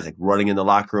got guys like running in the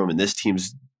locker room, and this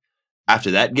team's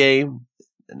after that game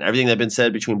and everything that's been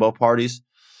said between both parties,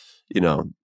 a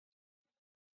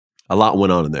lot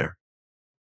went on in there.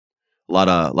 A lot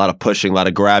of pushing, a lot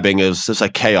of grabbing. It was just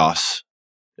like chaos.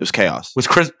 It was chaos. Was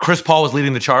Chris Paul was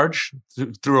leading the charge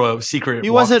through a secret? He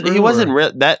wasn't. He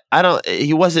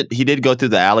did go through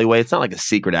the alleyway. It's not like a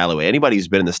secret alleyway. Anybody who's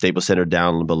been in the Staples Center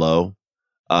down below.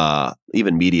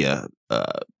 Even media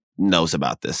knows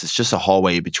about this. It's just a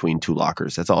hallway between two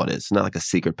lockers. That's all it is. It's not like a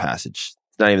secret passage.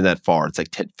 It's not even that far. It's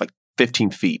like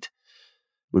 15 feet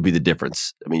would be the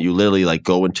difference. I mean, you literally like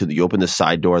you open the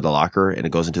side door of the locker and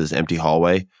it goes into this empty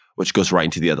hallway, which goes right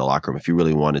into the other locker room. If you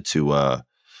really wanted to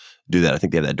do that, I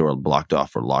think they have that door blocked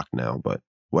off or locked now, but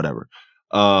whatever.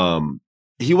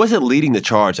 He wasn't leading the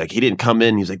charge. Like he didn't come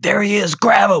in. He was like, there he is,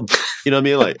 grab him. You know what I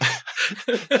mean?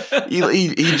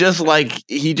 Like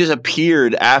he just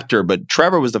appeared after, but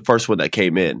Trevor was the first one that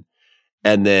came in.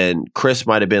 And then Chris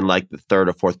might've been like the third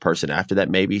or fourth person after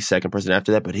that, maybe second person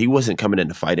after that, but he wasn't coming in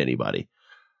to fight anybody.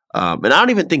 And I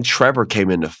don't even think Trevor came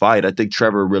in to fight. I think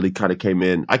Trevor really kind of came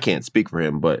in. I can't speak for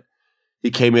him, but he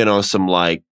came in on some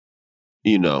like,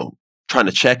 trying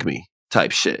to check me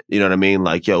type shit. You know what I mean?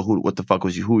 Like, yo, what the fuck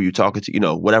was you? Who are you talking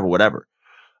to? Whatever.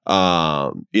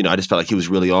 I just felt like he was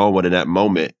really on one in that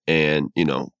moment, and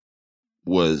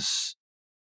was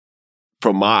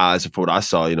from my eyes and from what I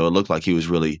saw, it looked like he was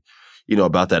really,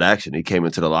 about that action. He came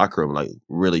into the locker room like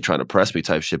really trying to press me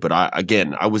type shit. But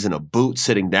I was in a boot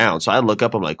sitting down, so I look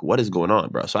up. I'm like, what is going on,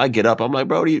 bro? So I get up. I'm like,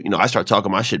 bro, I start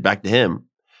talking my shit back to him,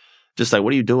 just like,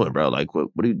 what are you doing, bro? Like, what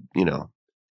do you?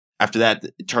 After that,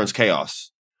 it turns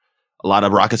chaos. A lot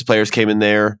of Rockets players came in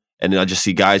there, and then I just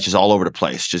see guys just all over the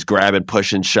place, just grabbing,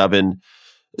 pushing, shoving.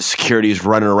 Security is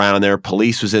running around in there.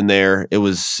 Police was in there. It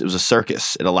was a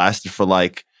circus. It lasted for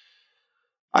like,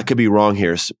 I could be wrong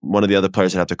here. One of the other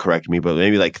players would have to correct me, but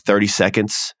maybe like 30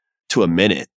 seconds to a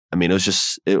minute. I mean, it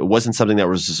wasn't something that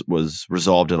was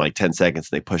resolved in like 10 seconds.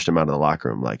 They pushed him out of the locker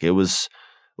room. Like it was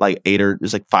like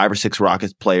 5 or 6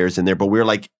 Rockets players in there, but we were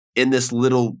like in this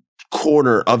little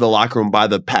corner of the locker room by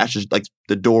the passage, like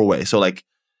the doorway. So like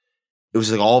it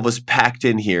was like all of us packed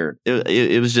in here.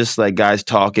 It was just like guys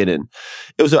talking, and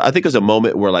I think it was a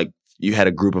moment where like you had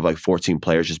a group of like 14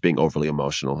 players just being overly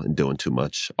emotional and doing too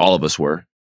much. All of us were.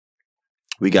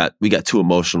 We got too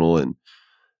emotional and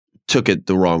took it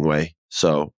the wrong way.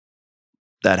 So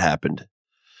that happened.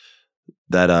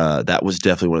 That was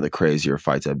definitely one of the crazier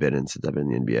fights I've been in since I've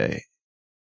been in the NBA.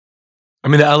 I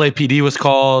mean, the LAPD was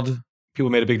called. People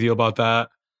made a big deal about that.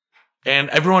 And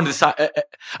everyone decided.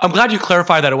 I'm glad you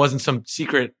clarified that it wasn't some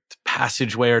secret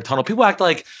passageway or tunnel. People act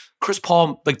like Chris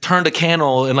Paul like turned a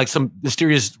candle and like some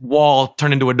mysterious wall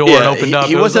turned into a door and opened up.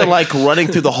 He wasn't like running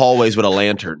through the hallways with a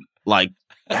lantern, like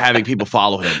having people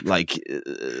follow him. Like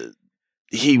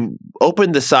he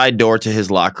opened the side door to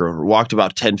his locker, walked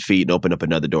about 10 feet and opened up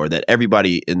another door that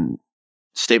everybody in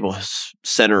Staples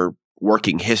Center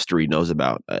working history knows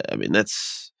about. I mean,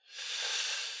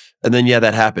 and then,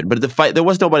 that happened. But the fight, there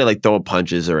was nobody like throwing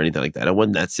punches or anything like that. It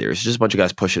wasn't that serious. It's just a bunch of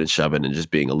guys pushing and shoving and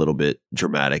just being a little bit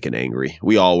dramatic and angry.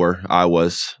 We all were. I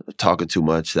was talking too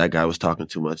much. That guy was talking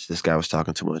too much. This guy was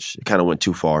talking too much. It kind of went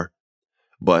too far.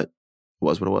 But it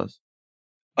was what it was.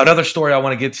 Another story I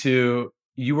want to get to,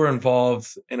 you were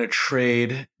involved in a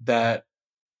trade that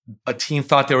a team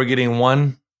thought they were getting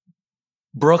one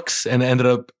Brooks and ended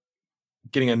up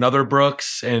getting another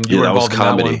Brooks, and you were involved in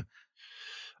that one.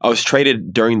 I was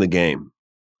traded during the game.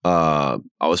 I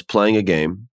was playing a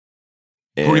game.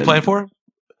 Who were you playing for?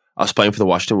 I was playing for the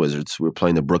Washington Wizards. We were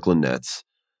playing the Brooklyn Nets.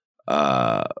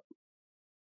 I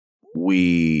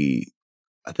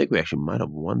think we actually might have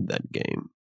won that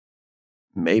game.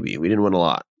 Maybe we didn't win a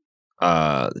lot.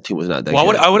 The team was not that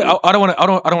good. I don't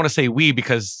want to say we,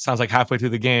 because it sounds like halfway through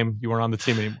the game you weren't on the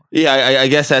team anymore. Yeah, I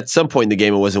guess at some point in the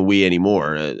game it wasn't we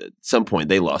anymore. At some point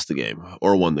they lost the game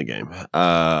or won the game.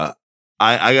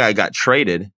 I got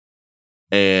traded,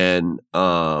 and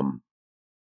I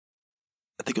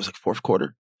think it was like fourth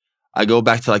quarter. I go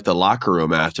back to like the locker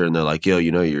room after, and they're like, "Yo,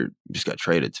 you just got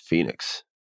traded to Phoenix,"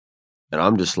 and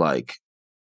I'm just like,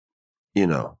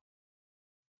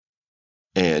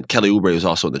 And Kelly Oubre was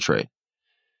also in the trade,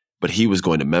 but he was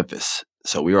going to Memphis,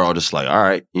 so we were all just like, "All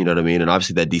right," you know what I mean? And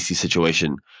obviously that DC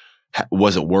situation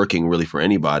wasn't working really for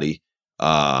anybody.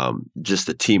 Just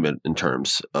the team in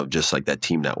terms of just like that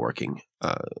team not working.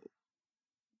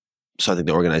 So I think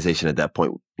the organization at that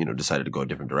point, decided to go a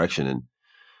different direction, and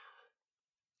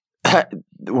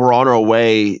we're on our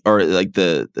way, or like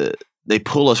they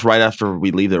pull us right after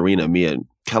we leave the arena. Me and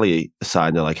Kelly aside,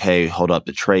 and they're like, "Hey, hold up,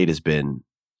 the trade has been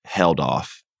held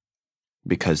off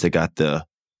because they got the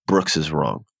Brookses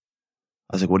wrong."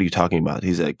 I was like, "What are you talking about?"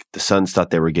 He's like, "The Suns thought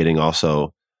they were getting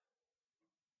also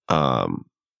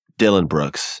Dylan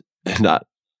Brooks and not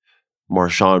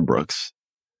Marshawn Brooks,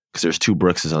 because there's two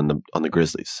Brookses on the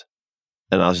Grizzlies."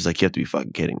 And I was just like, "You have to be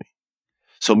fucking kidding me."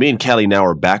 So me and Kelly now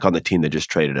are back on the team that just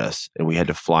traded us, and we had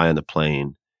to fly on the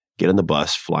plane, get on the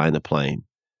bus, fly on the plane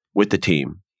with the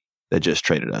team that just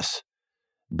traded us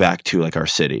back to like our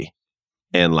city.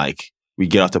 And like we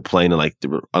get off the plane and like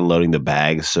they're unloading the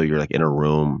bags, so you're like in a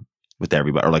room with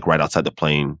everybody, or like right outside the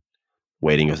plane,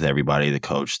 waiting with everybody, the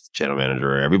coach, the general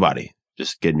manager, everybody,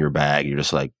 just getting your bag. You're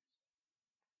just like,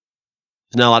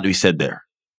 there's not a lot to be said there.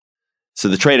 So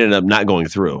the trade ended up not going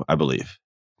through, I believe.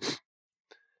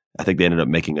 I think they ended up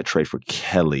making a trade for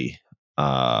Kelly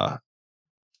in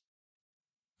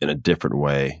a different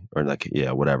way, or like,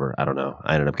 whatever. I don't know.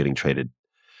 I ended up getting traded.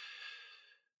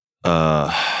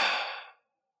 I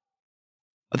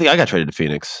think I got traded to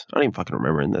Phoenix. I don't even fucking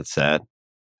remember, and that's sad.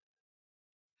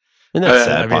 Isn't that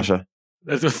sad, Pasha?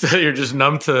 You're just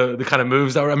numb to the kind of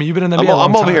moves that were. I mean, you've been in the NBA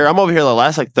I'm over here. I'm over here the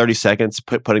last like 30 seconds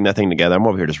putting that thing together. I'm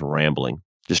over here just rambling,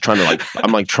 just trying to like.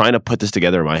 I'm like trying to put this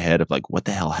together in my head of like, what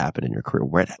the hell happened in your career?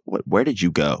 Where did you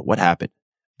go? What happened?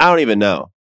 I don't even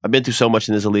know. I've been through so much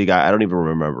in this league. I don't even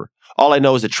remember. All I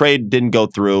know is the trade didn't go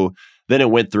through. Then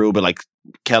it went through, but like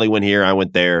Kelly went here, I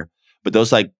went there. But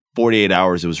those like 48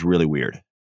 hours, it was really weird.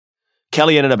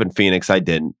 Kelly ended up in Phoenix. I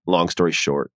didn't. Long story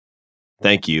short.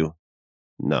 Thank you.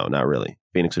 No, not really.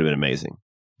 Phoenix would have been amazing,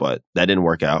 but that didn't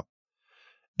work out.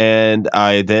 And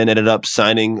I then ended up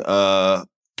signing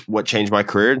what changed my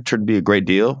career. It turned to be a great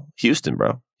deal. Houston,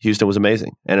 bro. Houston was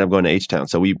amazing. Ended up going to H-Town.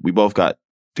 So we both got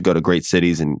to go to great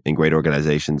cities and great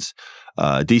organizations.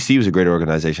 DC was a great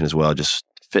organization as well. Just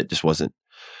fit just wasn't,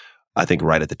 I think,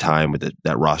 right at the time with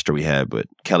that roster we had. But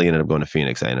Kelly ended up going to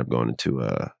Phoenix. I ended up going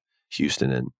to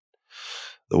Houston, and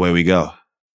the way we go.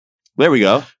 There we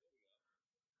go.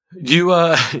 You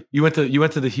went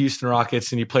to the Houston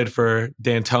Rockets and you played for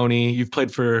D'Antoni. You've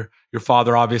played for your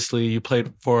father, obviously. You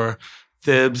played for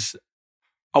Thibs.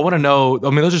 I want to know. I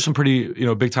mean, those are some pretty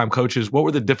big time coaches. What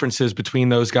were the differences between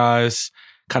those guys?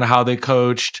 Kind of how they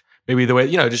coached, maybe the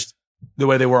way just the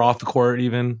way they were off the court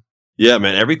even? Yeah,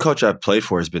 man. Every coach I've played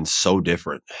for has been so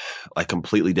different, like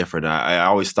completely different. I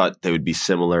always thought they would be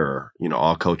similar, or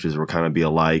all coaches were kind of be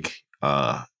alike.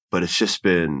 But it's just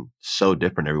been so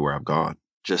different everywhere I've gone.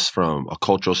 Just from a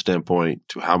cultural standpoint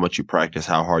to how much you practice,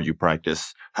 how hard you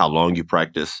practice, how long you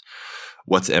practice,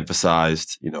 what's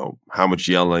emphasized. How much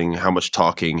yelling, how much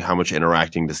talking, how much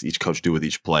interacting does each coach do with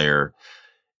each player?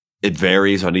 It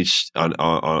varies on each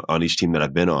on each team that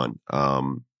I've been on.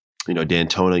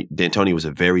 D'Antoni was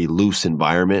a very loose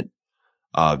environment,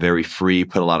 very free,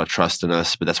 put a lot of trust in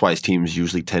us. But that's why his teams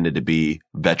usually tended to be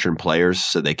veteran players,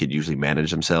 so they could usually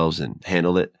manage themselves and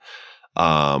handle it.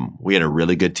 We had a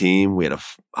really good team. We had a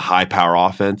high power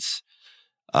offense.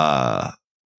 I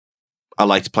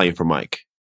liked playing for Mike.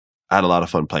 I had a lot of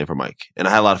fun playing for Mike, and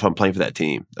I had a lot of fun playing for that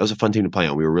team. That was a fun team to play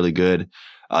on. We were really good.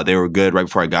 They were good right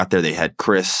before I got there. They had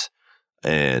Chris,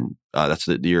 and that's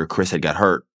the year Chris had got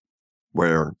hurt,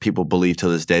 where people believe to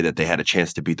this day that they had a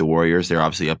chance to beat the Warriors. They're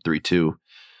obviously up 3-2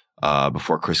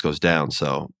 before Chris goes down.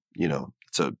 So,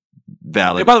 it's a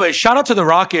valid. Hey, by the way, shout out to the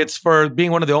Rockets for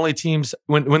being one of the only teams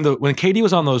when KD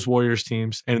was on those Warriors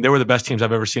teams, and they were the best teams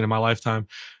I've ever seen in my lifetime.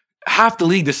 Half the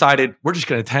league decided we're just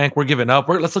going to tank. We're giving up.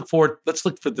 Let's look forward. Let's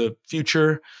look for the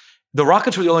future. The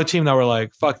Rockets were the only team that were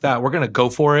like, fuck that. We're going to go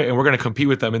for it, and we're going to compete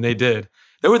with them. And they did.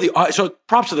 They were so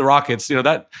props to the Rockets.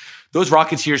 Those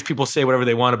Rockets years, people say whatever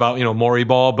they want about, Morey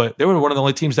ball, but they were one of the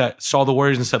only teams that saw the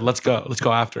Warriors and said, let's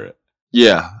go after it.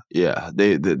 Yeah.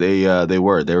 They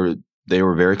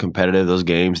were very competitive. Those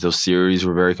games, those series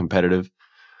were very competitive.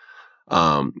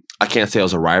 I can't say it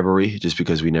was a rivalry just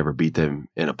because we never beat them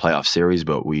in a playoff series,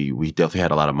 but we definitely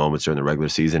had a lot of moments during the regular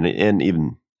season and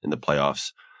even in the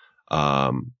playoffs.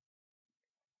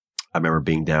 I remember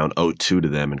being down 0-2 to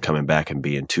them and coming back and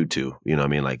being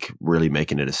 2-2. Like really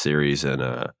making it a series.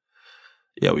 And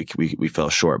we fell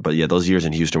short. But yeah, those years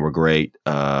in Houston were great.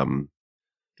 Playing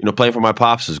for my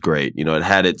pops was great. It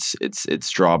had its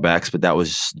drawbacks, but that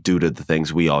was due to the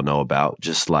things we all know about,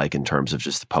 just like in terms of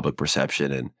just the public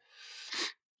perception and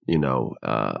the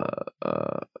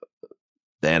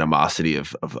animosity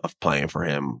of playing for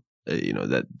him.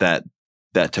 That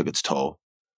took its toll.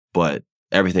 But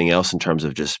everything else in terms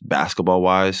of just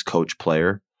basketball-wise, coach,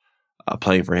 player,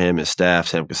 playing for him, his staff,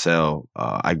 Sam Cassell,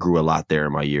 I grew a lot there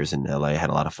in my years in LA. I had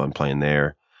a lot of fun playing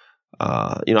there.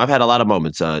 I've had a lot of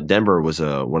moments. Denver was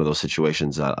one of those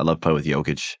situations. I love playing with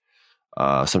Jokic.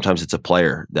 Sometimes it's a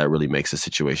player that really makes a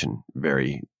situation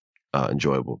very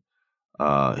enjoyable.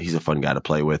 He's a fun guy to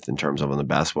play with in terms of on the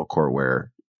basketball court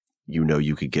where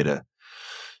you could get a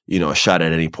shot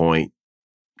at any point.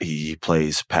 He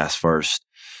plays pass first.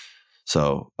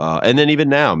 So, and then even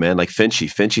now, man, like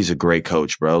Finchie's a great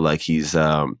coach, bro. Like he's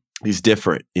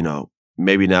different,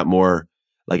 maybe not more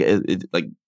like like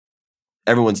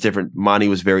everyone's different. Monty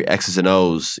was very X's and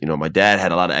O's. My dad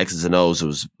had a lot of X's and O's. It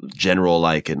was general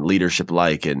like and leadership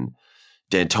like, and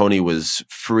D'Antoni was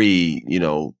free,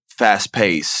 fast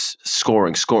pace,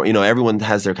 scoring. Everyone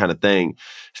has their kind of thing.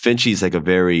 Finchie's like a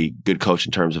very good coach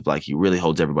in terms of like he really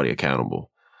holds everybody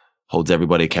accountable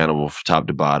from top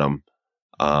to bottom.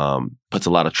 Puts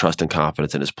a lot of trust and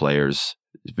confidence in his players.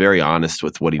 He's very honest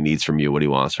with what he needs from you, what he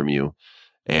wants from you.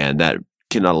 And that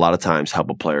can a lot of times help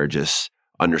a player just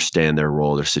understand their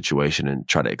role, their situation, and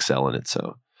try to excel in it.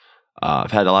 So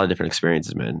I've had a lot of different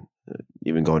experiences, man.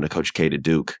 Even going to Coach K to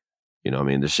Duke,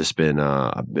 there's just been,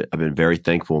 I've been very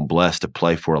thankful and blessed to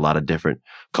play for a lot of different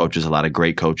coaches, a lot of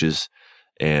great coaches.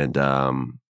 And,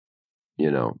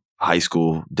 high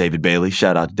school, David Bailey,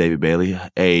 shout out to David Bailey,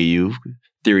 AAU,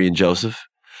 Theory and Joseph.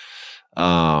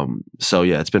 So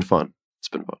yeah, it's been fun.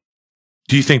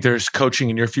 Do you think there's coaching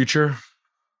in your future?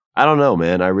 I don't know,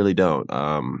 man. I really don't.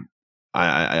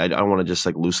 I don't want to just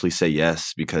like loosely say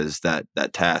yes because that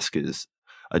task is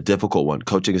a difficult one.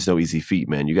 Coaching is no easy feat,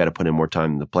 man. You got to put in more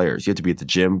time than the players. You have to be at the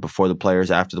gym before the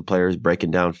players, after the players,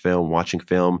 breaking down film, watching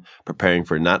film, preparing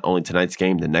for not only tonight's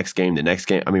game, the next game.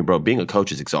 I mean, bro, being a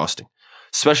coach is exhausting,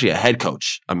 especially a head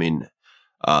coach. I mean,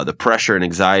 the pressure and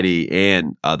anxiety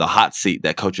and the hot seat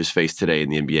that coaches face today in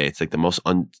the NBA. It's like the most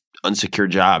unsecure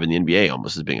job in the NBA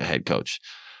almost as being a head coach.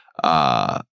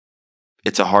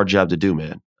 It's a hard job to do,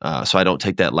 man. So I don't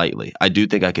take that lightly. I do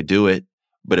think I could do it,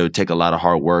 but it would take a lot of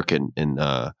hard work and it'd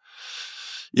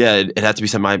have to be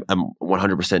something I'm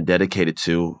 100% dedicated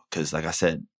to because, like I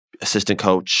said, assistant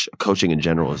coach, coaching in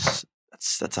general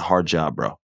that's a hard job,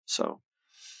 bro. So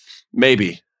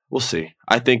maybe. We'll see.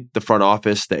 I think the front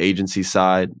office, the agency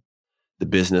side, the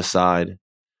business side,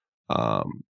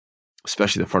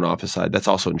 especially the front office side, that's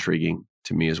also intriguing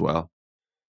to me as well.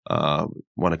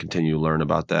 Want to continue to learn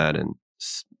about that and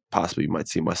possibly might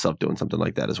see myself doing something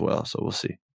like that as well. So we'll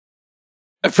see.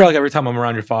 I feel like every time I'm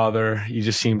around your father, he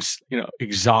just seems,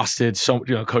 exhausted. So,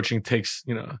 coaching takes,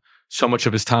 so much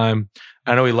of his time.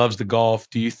 I know he loves the golf.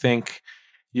 Do you think,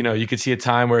 you could see a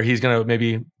time where he's going to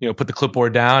maybe, put the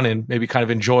clipboard down and maybe kind of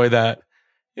enjoy that,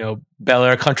 Bel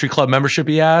Air Country Club membership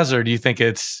he has? Or do you think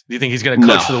he's going to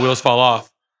coach till the wheels fall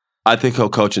off? I think he'll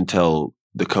coach until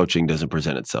the coaching doesn't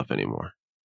present itself anymore.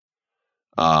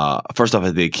 First off,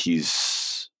 I think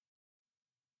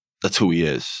that's who he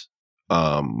is.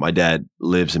 My dad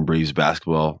lives and breathes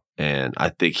basketball, and I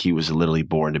think he was literally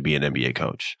born to be an NBA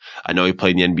coach. I know he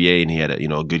played in the NBA and he had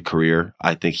a good career.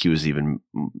 I think he was even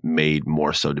made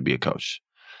more so to be a coach.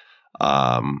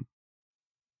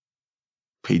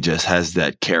 He just has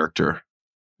that character,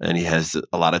 and he has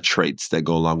a lot of traits that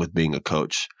go along with being a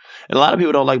coach. And a lot of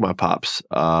people don't like my pops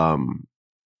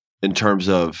in terms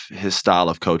of his style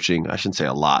of coaching. I shouldn't say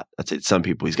a lot. I'd say some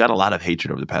people. He's got a lot of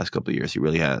hatred over the past couple of years. He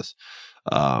really has.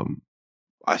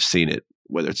 I've seen it,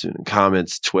 whether it's in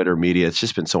comments, Twitter, media. It's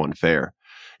just been so unfair.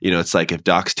 It's like if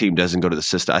Doc's team doesn't go to the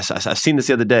system. I've seen this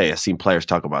the other day. I've seen players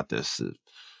talk about this.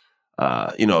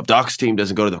 If Doc's team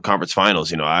doesn't go to the conference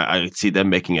finals, I see them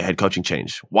making a head coaching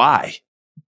change. Why?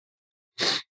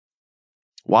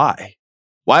 Why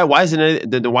isn't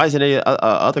any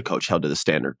other coach held to the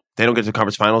standard? If they don't get to the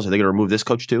conference finals, are they going to remove this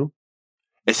coach too?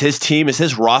 Is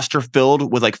his roster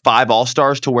filled with like 5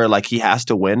 all-stars to where like he has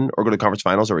to win or go to the conference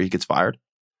finals or he gets fired?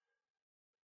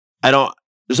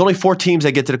 There's only 4 teams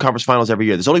that get to the conference finals every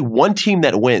year. There's only 1 team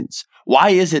that wins. Why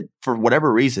is it, for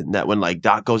whatever reason, that when like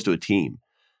Doc goes to a team,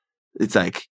 it's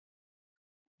like,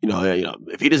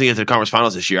 if he doesn't get to the conference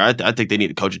finals this year, I think they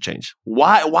need a coaching change.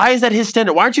 Why is that his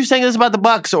standard? Why aren't you saying this about the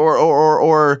Bucks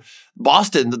or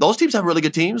Boston? Those teams have really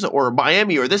good teams, or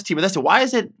Miami or this team or this team. Why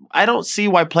is it? I don't see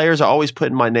why players are always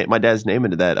putting my dad's name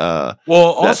into that.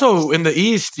 Also in the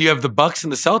East, you have the Bucks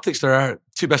and the Celtics. They're our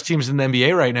 2 best teams in the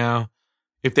NBA right now.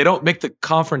 If they don't make the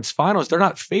conference finals, they're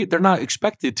not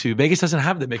expected to. Vegas doesn't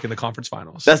have them making the conference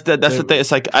finals. That's the thing.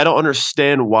 It's like I don't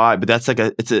understand why, but that's like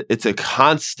it's a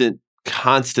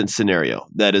constant scenario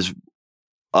that is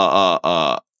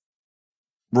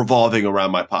revolving around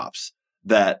my pops,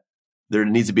 that there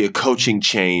needs to be a coaching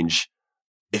change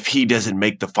if he doesn't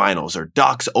make the finals, or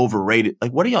Doc's overrated.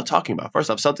 Like, what are y'all talking about? First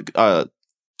off,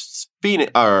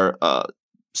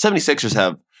 76ers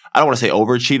have, I don't want to say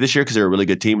overachieved this year because they're a really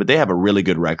good team, but they have a really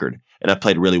good record and have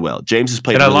played really well. James has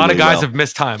played and really, a lot of really guys well. have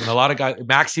missed time, and a lot of guys,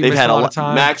 Maxey missed a lot of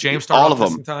time. James started all of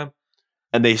them, time,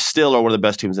 and they still are one of the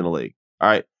best teams in the league. All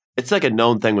right. It's like a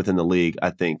known thing within the league, I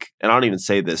think. And I don't even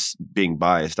say this being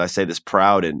biased. I say this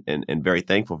proud and very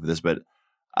thankful for this. But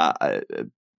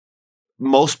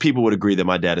most people would agree that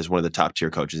my dad is one of the top tier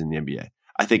coaches in the NBA.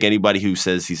 I think anybody who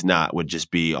says he's not would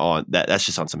just be on that. That's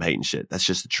just on some hating shit. That's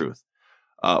just the truth.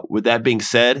 With that being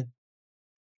said,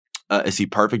 is he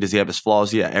perfect? Does he have his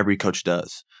flaws? Yeah, every coach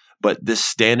does. But this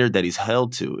standard that he's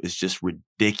held to is just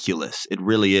ridiculous. It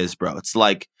really is, bro. It's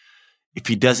like if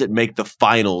he doesn't make the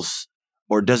finals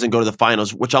or doesn't go to the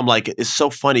finals, which I'm like, is so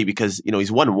funny because,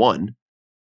 he's won 1.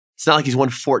 It's not like he's won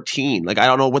 14. Like, I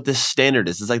don't know what this standard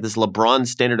is. It's like this LeBron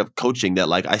standard of coaching that,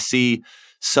 like, I see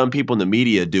some people in the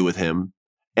media do with him.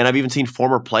 And I've even seen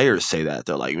former players say that.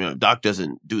 They're like, if Doc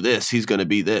doesn't do this, he's going to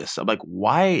be this. I'm like,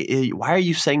 why are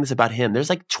you saying this about him? There's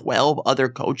like 12 other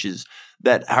coaches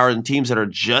that are in teams that are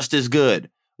just as good.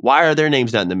 Why are their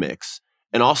names not in the mix?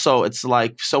 And also, it's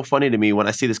like so funny to me when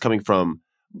I see this coming from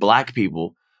black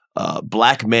people,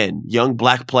 black men, young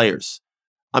black players.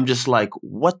 I'm just like,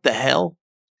 what the hell?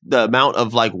 The amount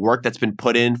of like work that's been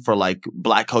put in for like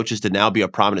black coaches to now be a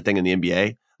prominent thing in the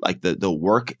NBA, like the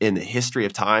work in the history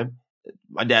of time.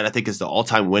 My dad, I think, is the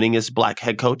all-time winningest black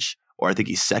head coach, or I think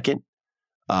he's second.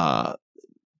 That's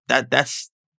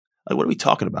like, what are we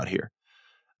talking about here?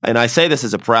 And I say this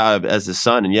as a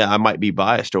son, and yeah, I might be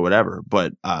biased or whatever,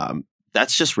 but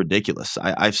that's just ridiculous.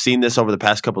 I've seen this over the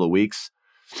past couple of weeks.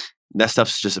 That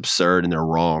stuff's just absurd, and they're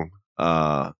wrong.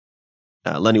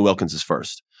 Lenny Wilkins is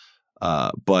first,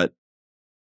 but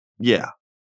yeah,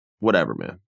 whatever,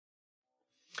 man.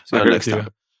 So next time.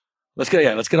 Let's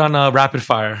get on rapid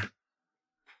fire.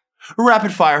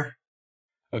 Rapid fire.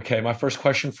 Okay, my first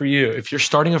question for you: if you're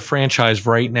starting a franchise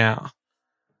right now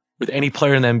with any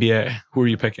player in the NBA, who are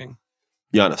you picking?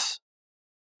 Giannis,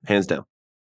 hands down.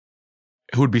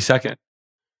 Who would be second?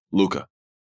 Luka.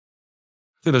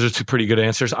 I think those are 2 pretty good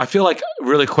answers. I feel like,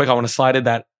 really quick, I want to slide in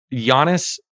that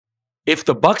Giannis, if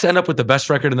the Bucks end up with the best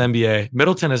record in the NBA,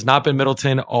 Middleton has not been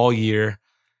Middleton all year,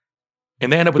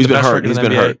 and they end up with the best record in the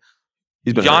NBA.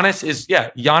 Giannis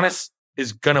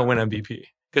is going to win MVP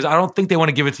because I don't think they want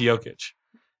to give it to Jokic.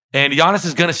 And Giannis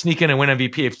is going to sneak in and win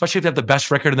MVP, especially if they have the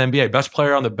best record in the NBA, best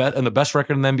player on the best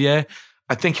record in the NBA.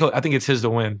 I think it's his to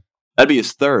win. That'd be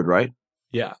his third, right?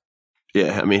 Yeah.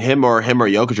 Yeah, I mean, him or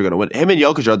Jokic are going to win. Him and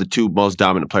Jokic are the two most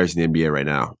dominant players in the NBA right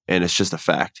now, and it's just a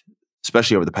fact,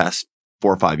 especially over the past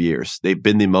 4 or 5 years. They've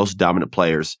been the most dominant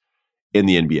players in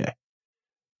the NBA.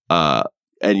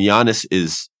 And Giannis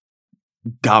is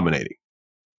dominating.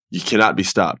 You cannot be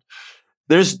stopped.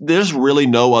 There's really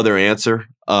no other answer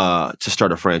to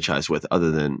start a franchise with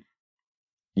other than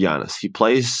Giannis. He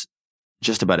plays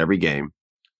just about every game.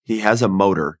 He has a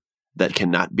motor that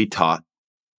cannot be taught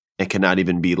and cannot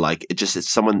even be like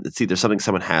it's either something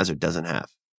someone has or doesn't have.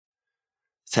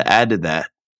 To add to that,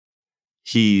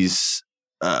 he's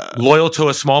loyal to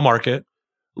a small market.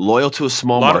 A lot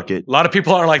of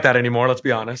people aren't like that anymore, let's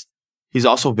be honest. He's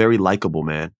also very likable,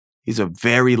 man. He's a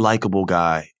very likable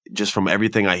guy, just from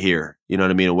everything I hear. You know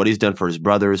what I mean? And what he's done for his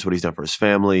brothers, what he's done for his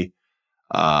family,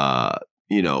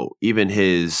 even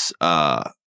his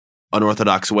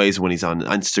unorthodox ways when he's on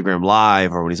Instagram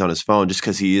Live or when he's on his phone, just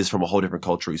because he is from a whole different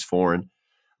culture. He's foreign.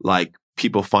 Like,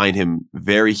 people find him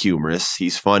very humorous.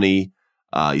 He's funny.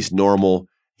 He's normal.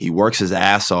 He works his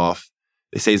ass off.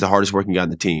 They say he's the hardest working guy on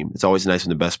the team. It's always nice when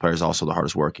the best player is also the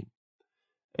hardest working.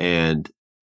 And,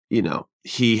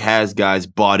 he has guys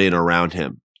bought in around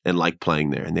him and like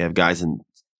playing there. And they have guys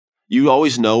you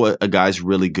always know a guy's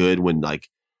really good when like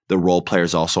the role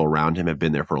players also around him have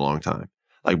been there for a long time.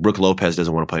 Like Brook Lopez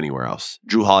doesn't want to play anywhere else.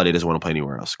 Drew Holiday doesn't want to play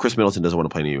anywhere else. Chris Middleton doesn't want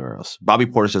to play anywhere else. Bobby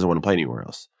Portis doesn't want to play anywhere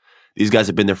else. These guys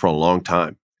have been there for a long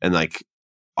time. And like,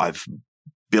 I've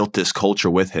built this culture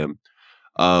with him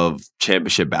of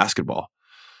championship basketball.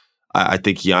 I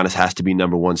think Giannis has to be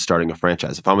number one starting a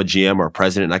franchise. If I'm a GM or a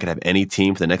president and I could have any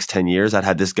team for the next 10 years, I'd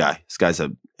have this guy. This guy's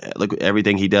look at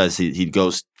everything he does. He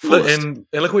goes fullest. And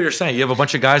look what you're saying. You have a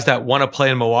bunch of guys that want to play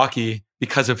in Milwaukee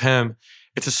because of him.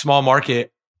 It's a small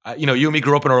market. You and me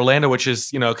grew up in Orlando, which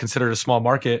is, considered a small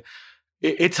market.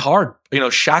 It's hard.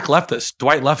 Shaq left us.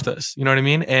 Dwight left us. You know what I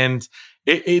mean? And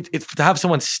it's to have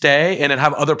someone stay and then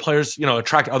have other players,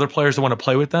 attract other players to want to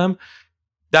play with them.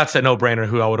 That's a no-brainer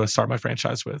who I would start my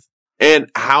franchise with.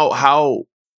 And how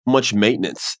much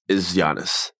maintenance is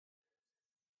Giannis?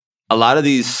 A lot of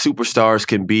these superstars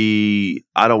can be,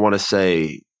 I don't want to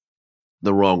say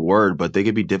the wrong word, but they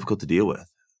can be difficult to deal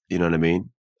with. You know what I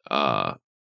mean?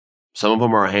 Some of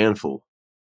them are a handful.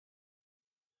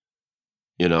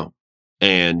 And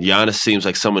Giannis seems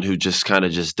like someone who just kind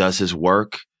of just does his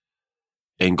work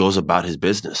and goes about his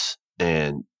business.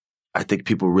 And I think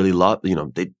people really love,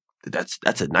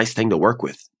 that's a nice thing to work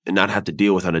with and not have to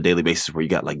deal with on a daily basis where you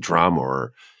got like drama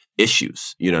or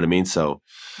issues. You know what I mean? So,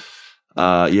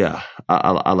 I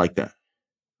like that.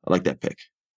 I like that pick.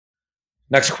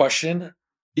 Next question.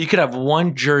 You could have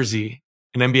one jersey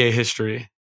in NBA history.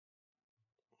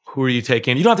 Who are you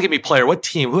taking? You don't have to give me a player. What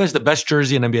team? Who has the best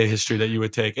jersey in NBA history that you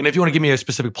would take? And if you want to give me a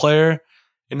specific player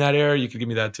in that era, you could give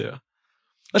me that too.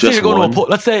 Let's say you're going to a pool.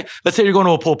 Let's say you're going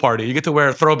to a pool party. You get to wear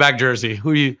a throwback jersey.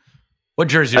 What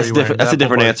jersey are you wearing? That's a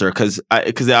different answer because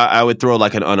I would throw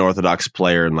like an unorthodox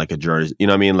player in like a jersey. You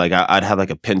know what I mean? Like I'd have like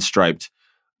a pinstriped,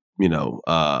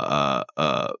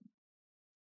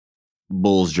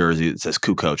 Bulls jersey that says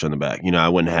Kukoc on the back. I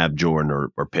wouldn't have Jordan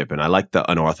or Pippen. I like the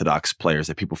unorthodox players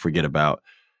that people forget about.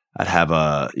 I'd have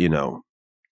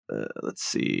let's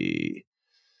see.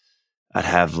 I'd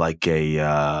have like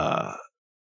an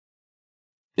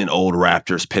old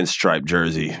Raptors pinstripe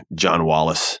jersey, Gerald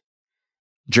Wallace.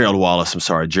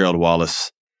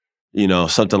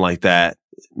 Something like that.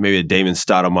 Maybe a Damon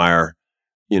Stoudemire,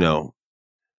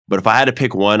 But if I had to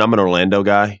pick one, I'm an Orlando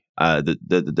guy.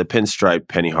 The pinstripe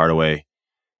Penny Hardaway.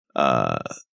 The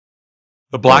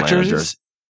black jerseys?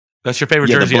 That's your favorite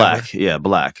jersey? Black. Yeah,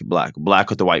 black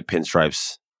with the white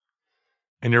pinstripes.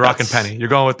 And you're rocking Penny. You're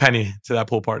going with Penny to that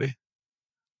pool party.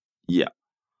 Yeah.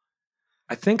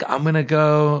 I think I'm gonna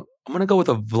go with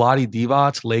a Vlade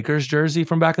Divac Lakers jersey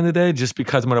from back in the day, just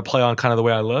because I'm gonna play on kind of the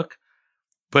way I look.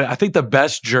 But I think the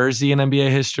best jersey in NBA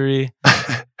history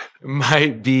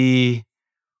might be.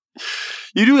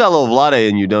 You do got a little Vlade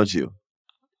in you, don't you?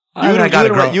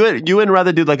 You wouldn't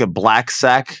rather do like a black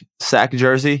sack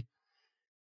jersey?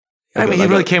 I mean, he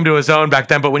really came to his own back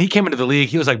then. But when he came into the league,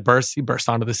 he was like he burst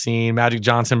onto the scene. Magic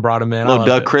Johnson brought him in. Little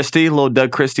Doug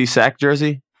Christie sack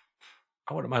jersey.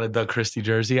 I wouldn't mind a Doug Christie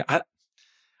jersey. I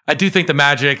do think the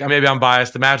Magic, maybe I'm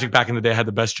biased, the Magic back in the day had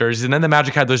the best jerseys. And then the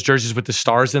Magic had those jerseys with the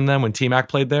stars in them when T-Mac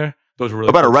played there. Those were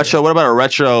really What about a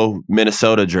retro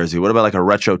Minnesota jersey? What about like a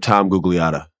retro Tom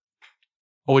Gugliotta?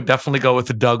 I would definitely go with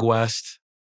the Doug West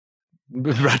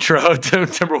retro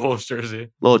Timberwolves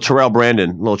jersey. Little Terrell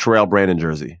Brandon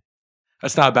jersey.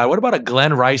 That's not bad. What about a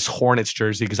Glenn Rice Hornets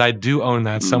jersey? Because I do own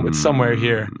that. It's somewhere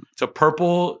here. It's a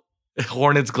purple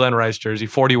Hornets Glenn Rice jersey,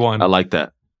 41. I like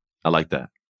that.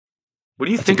 What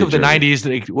do you That's think a of the good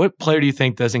jersey. 90s? What player do you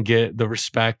think doesn't get the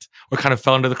respect or kind of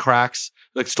fell into the cracks,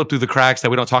 like slipped through the cracks that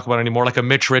we don't talk about anymore? Like a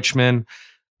Mitch Richmond,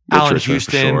 Allen Richmond,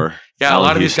 Houston. for sure. Yeah, Allen a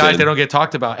lot of these guys, Houston. they don't get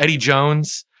talked about. Eddie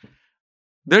Jones.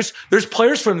 There's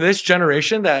players from this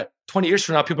generation that 20 years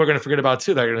from now, people are going to forget about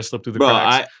too, that are going to slip through the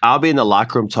cracks. I'll be in the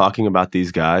locker room talking about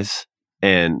these guys,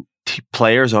 and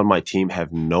players on my team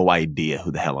have no idea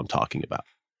who the hell I'm talking about.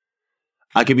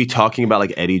 I could be talking about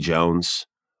like Eddie Jones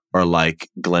or like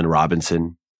Glenn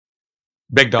Robinson.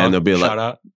 Big dog, and they'll be shout like,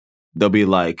 out. They'll be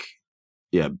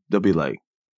like,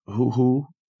 who?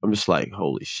 I'm just like,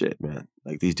 holy shit, man.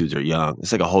 Like, these dudes are young.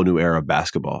 It's like a whole new era of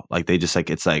basketball. Like, they just like,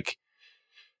 it's like,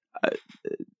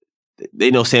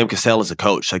 they know Sam Cassell as a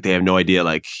coach. Like, they have no idea,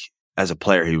 like, as a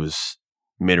player, he was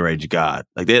mid-range god.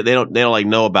 Like, they don't like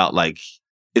know about, like,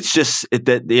 it's just,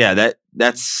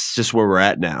 that's just where we're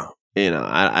at now. You know,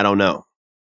 I don't know.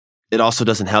 It also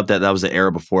doesn't help that was the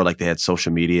era before, like, they had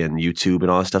social media and YouTube and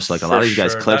all that stuff. So, like, a lot of these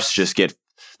guys' clips just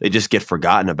get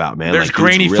forgotten about, man. There's like,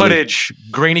 grainy footage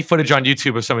on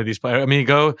YouTube of some of these players. I mean,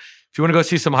 if you want to go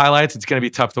see some highlights, it's going to be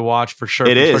tough to watch for sure.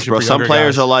 It is, bro. Some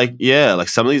players guys. are like, like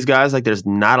some of these guys, like, there's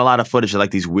not a lot of footage. They're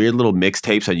like these weird little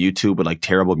mixtapes on YouTube with like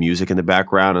terrible music in the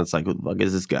background. And it's like, who the fuck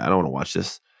is this guy? I don't want to watch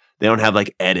this. They don't have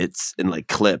like edits and like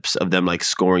clips of them like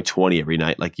scoring 20 every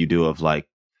night like you do of like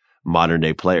modern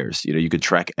day players. You know, you could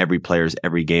track every player's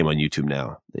every game on YouTube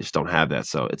now. They just don't have that.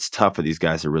 So it's tough for these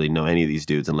guys to really know any of these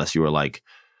dudes unless you were like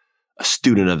a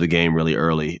student of the game really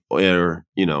early, or,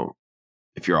 you know,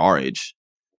 if you're our age,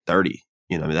 30.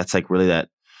 You know, I mean, that's like really that.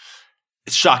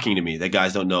 It's shocking to me that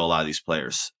guys don't know a lot of these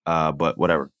players. But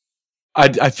whatever.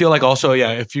 I feel like also,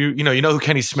 yeah, if you know who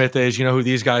Kenny Smith is, you know who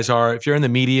these guys are. If you're in the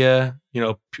media, you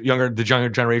know, the younger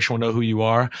generation will know who you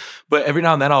are. But every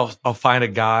now and then I'll find a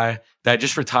guy that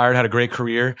just retired, had a great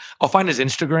career. I'll find his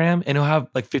Instagram and he'll have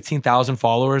like 15,000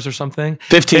 followers or something.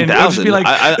 15,000. It'll just be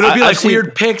like, weird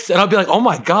weird pics, and I'll be like, oh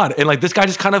my God. And like this guy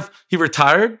just he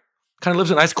retired, kind of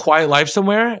lives a nice quiet life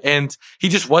somewhere, and he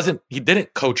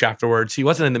didn't coach afterwards. He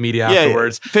wasn't in the media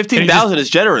afterwards. 15,000 is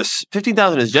generous.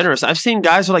 15,000 is generous. I've seen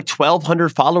guys with like 1,200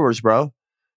 followers, bro.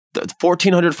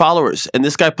 1,400 followers. And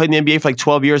this guy played in the NBA for like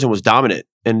 12 years and was dominant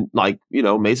and like, you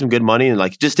know, made some good money and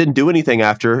like just didn't do anything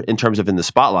after in terms of in the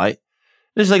spotlight.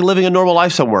 Just like living a normal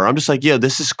life somewhere. I'm just like, yo,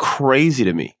 this is crazy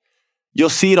to me. You'll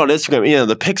see it on Instagram. You know,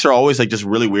 the pics are always like just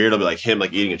really weird. It'll be like him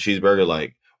like eating a cheeseburger,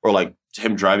 like, or like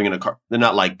him driving in a car. They're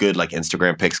not like good like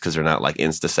Instagram pics because they're not like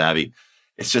Insta savvy.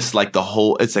 It's just like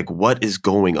it's like, what is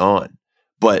going on?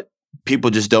 But people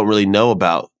just don't really know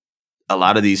about a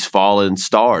lot of these fallen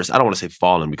stars. I don't want to say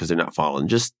fallen because they're not fallen.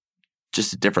 Just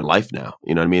a different life now.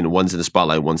 You know what I mean? One's in the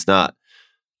spotlight, one's not.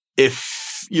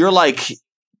 If you're like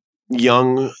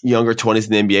younger 20s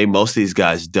in the NBA, most of these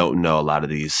guys don't know a lot of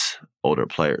these older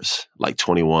players, like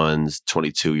 21s,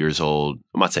 22 years old.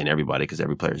 I'm not saying everybody because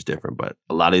every player is different, but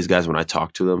a lot of these guys, when I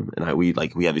talk to them and we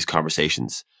have these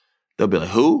conversations, they'll be like,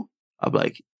 who? I'll be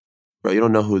like, bro, you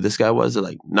don't know who this guy was? They're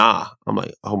like, nah. I'm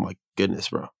like, oh my goodness,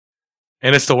 bro.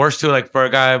 And it's the worst too, like for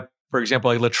a guy, for example,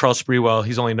 like Latrell Sprewell,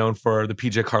 he's only known for the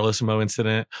PJ Carlesimo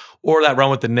incident or that run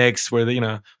with the Knicks where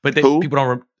people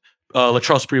don't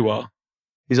Latrell Sprewell.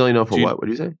 He's only known for what? What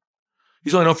do you say?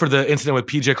 He's only known for the incident with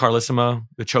PJ Carlesimo,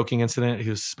 the choking incident. He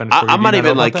was suspended for I'm not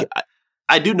even like,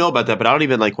 I do know about that, but I don't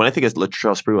even like, when I think of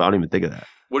Latrell Sprewell, I don't even think of that.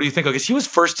 What do you think? Because he was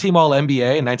first team All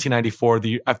NBA in 1994.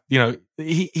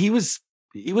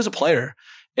 He was a player,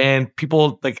 and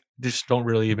people like just don't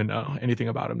really even know anything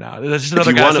about him now. There's just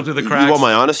another guy through the cracks. You want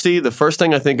my honesty? The first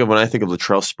thing I think of when I think of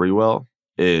Latrell Sprewell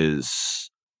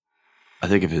is I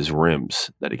think of his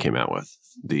rims that he came out with,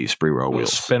 the Sprewell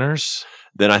wheels. Spinners.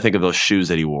 Then I think of those shoes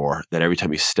that he wore that every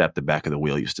time he stepped, the back of the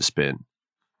wheel used to spin.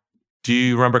 Do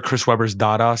you remember Chris Webber's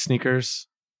Dada sneakers?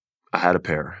 I had a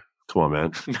pair. Come on,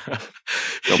 man.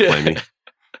 Don't play me.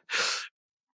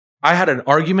 I had an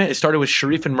argument. It started with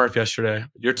Sharif and Murph yesterday.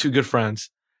 You're two good friends.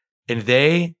 And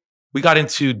we got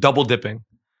into double dipping.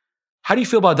 How do you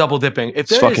feel about double dipping?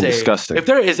 It's fucking disgusting. If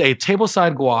there is a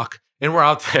tableside guac and we're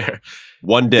out there.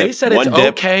 One dip. They said it's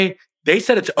okay. They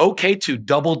said it's okay to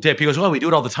double dip. He goes, well, we do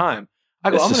it all the time. I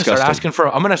go, I'm going to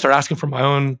start asking for my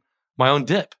own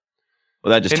dip. Well,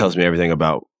 that just tells me everything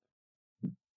about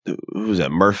who's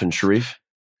that? Murph and Sharif?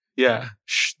 Yeah.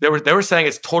 They were saying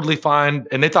it's totally fine,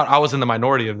 and they thought I was in the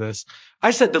minority of this.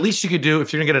 I said the least you could do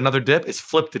if you're going to get another dip is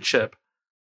flip the chip.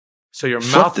 So your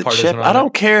mouth part isn't on I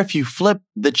don't care if you flip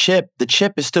the chip. The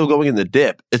chip is still going in the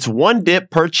dip. It's one dip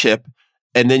per chip,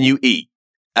 and then you eat.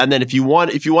 And then if you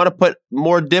want to put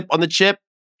more dip on the chip,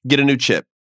 get a new chip.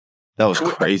 That was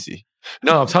crazy.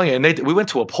 No, I'm telling you. And we went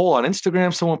to a poll on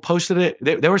Instagram. Someone posted it.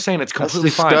 They were saying it's completely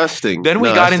disgusting. fine. Then we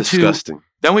got into disgusting.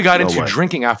 Then we got No into way.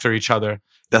 drinking after each other.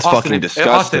 That's Austin, fucking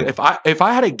disgusting. Austin, if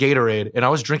I had a Gatorade and I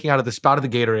was drinking out of the spout of the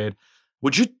Gatorade,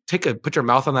 would you put your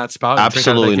mouth on that spout? And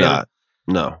Absolutely drink out of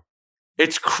that not. No.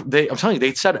 I'm telling you,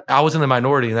 they said I was in the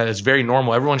minority and that is very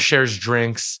normal. Everyone shares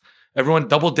drinks. Everyone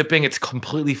double dipping. It's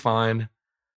completely fine.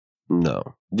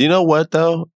 No. Do you know what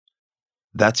though?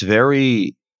 That's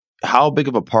very. How big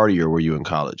of a partier were you in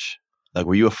college? Like,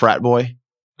 were you a frat boy?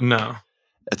 No.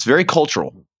 It's very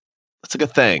cultural. It's like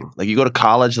a thing. Like, you go to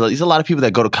college. There's a lot of people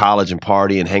that go to college and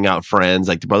party and hang out with friends.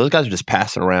 Like, bro, those guys are just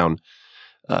passing around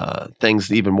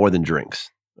things even more than drinks.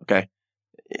 Okay,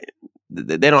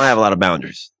 they don't have a lot of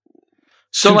boundaries.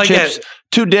 So,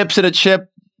 two dips and a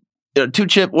chip, two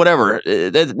chip, whatever.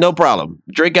 No problem.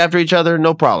 Drink after each other,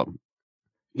 no problem.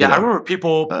 Yeah, I remember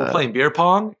people were playing beer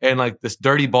pong, and like this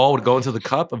dirty ball would go into the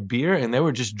cup of beer, and they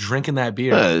were just drinking that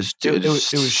beer. It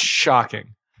was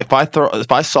shocking.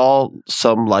 If I saw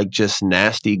some like just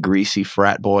nasty, greasy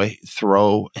frat boy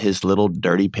throw his little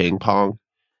dirty ping pong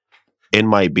in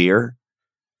my beer,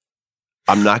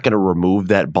 I'm not going to remove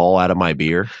that ball out of my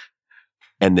beer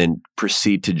and then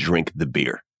proceed to drink the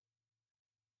beer.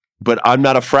 But I'm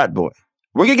not a frat boy.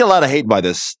 We're going to get a lot of hate by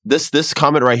this. This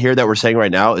comment right here that we're saying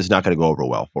right now is not going to go over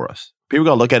well for us. People are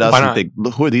going to look at us and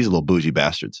think, who are these little bougie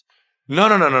bastards? No.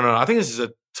 I think this is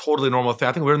a totally normal thing.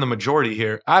 I think we're in the majority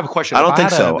here. I have a question. I don't think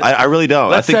so. I really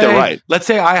don't. I think they're right. Let's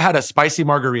say I had a spicy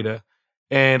margarita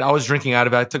and I was drinking out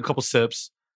of it. I took a couple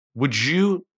sips. Would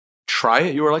you try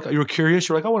it? You were curious.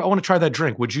 You were like, I want to try that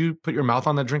drink. Would you put your mouth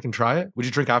on that drink and try it? Would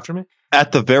you drink after me?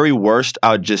 At the very worst,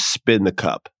 I would just spin the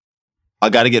cup. I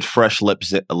got to get fresh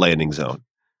lips landing zone.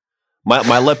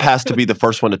 My lip has to be the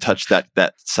first one to touch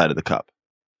that side of the cup.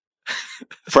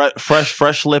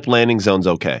 Fresh lip landing zone's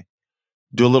okay.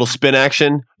 Do a little spin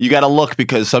action. You got to look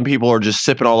because some people are just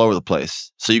sipping all over the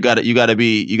place. So you got to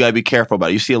be careful about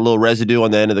it. You see a little residue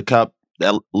on the end of the cup,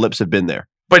 that lips have been there.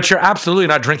 But you're absolutely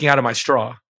not drinking out of my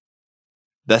straw.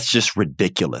 That's just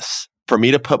ridiculous. For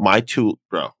me to put my two,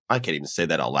 bro, I can't even say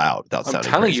that out loud without sounding crazy.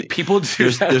 I'm telling you, people do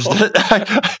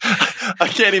that. I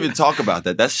can't even talk about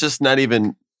that. That's just not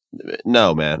even.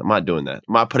 No, man, I'm not doing that.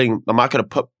 I'm not going to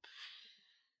put.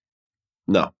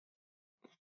 No.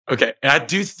 Okay, I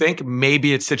do think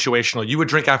maybe it's situational. You would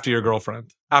drink after your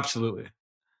girlfriend, absolutely.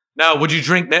 Now, would you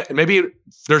drink? Maybe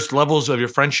there's levels of your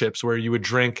friendships where you would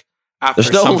drink after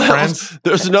some friends.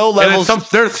 There's no levels.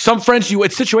 There's some friends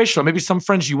it's situational. Maybe some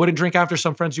friends you wouldn't drink after.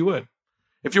 Some friends you would,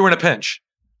 if you were in a pinch.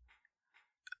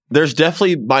 There's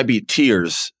definitely might be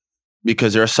tiers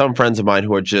because there are some friends of mine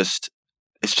who are just.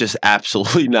 It's just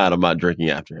absolutely not. I'm not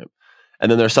drinking after him.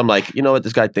 And then there's some like, you know what?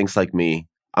 This guy thinks like me.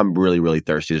 I'm really, really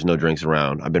thirsty. There's no drinks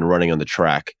around. I've been running on the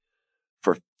track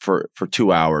for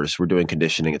 2 hours. We're doing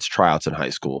conditioning. It's tryouts in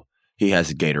high school. He has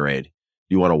a Gatorade.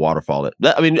 You want to waterfall it?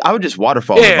 I would just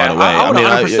waterfall it, by the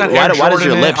way. Why does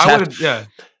your lips have to...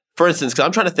 For instance, because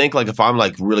I'm trying to think like if I'm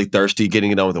like really thirsty,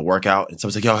 getting it on with a workout, and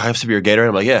someone's like, yo, I have some of your Gatorade.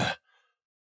 I'm like, yeah.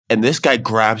 And this guy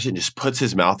grabs it and just puts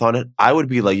his mouth on it. I would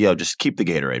be like, yo, just keep the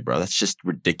Gatorade, bro. That's just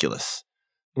ridiculous.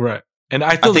 Right. And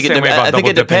I feel the same way about I think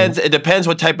it depends. It depends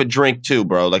what type of drink too,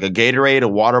 bro. Like a Gatorade, a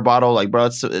water bottle, like bro,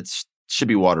 it should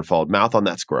be waterfalled. Mouth on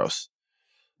that's gross.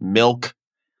 Milk.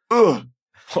 Ugh.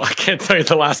 Well, I can't tell you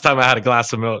the last time I had a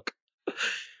glass of milk.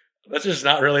 That's just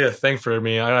not really a thing for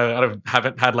me. I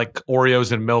haven't had like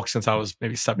Oreos and milk since I was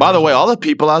maybe 7. By the way, all the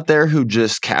people out there who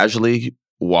just casually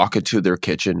walk into their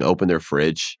kitchen, open their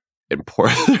fridge, and pour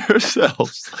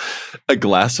themselves a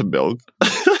glass of milk.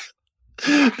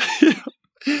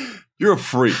 You're a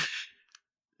freak.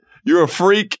 You're a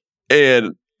freak,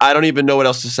 and I don't even know what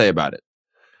else to say about it.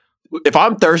 If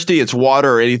I'm thirsty, it's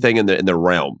water or anything in the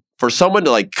realm. For someone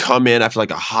to like come in after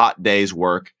like a hot day's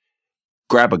work,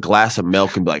 grab a glass of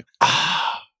milk and be like,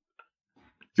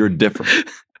 you're different.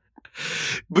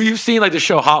 But you've seen like the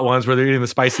show Hot Ones where they're eating the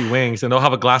spicy wings and they'll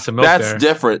have a glass of milk. That's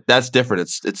different. That's different.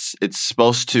 It's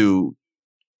supposed to,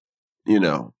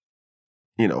 I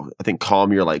think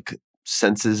calm your like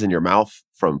senses in your mouth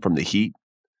from the heat.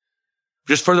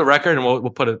 Just for the record, and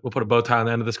we'll put a bow tie on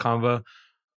the end of this convo.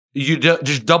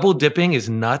 Just double dipping is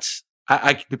nuts.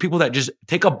 The people that just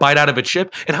take a bite out of a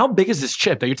chip, and how big is this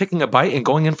chip that you're taking a bite and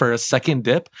going in for a second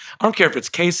dip? I don't care if it's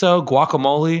queso,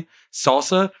 guacamole,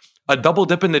 salsa. A double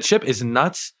dip in the chip is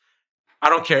nuts. I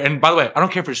don't care. And by the way, I don't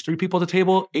care if there's 3 people at the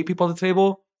table, 8 people at the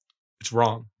table. It's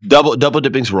wrong. Double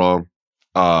dipping's wrong.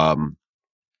 But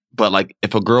like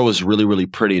if a girl was really, really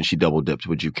pretty and she double dipped,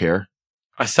 would you care?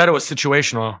 I said it was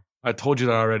situational. I told you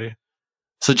that already.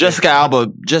 So Jessica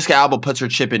Alba puts her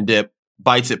chip in dip,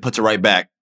 bites it, puts it right back.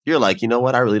 You're like, you know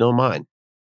what? I really don't mind.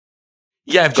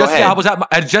 Yeah, if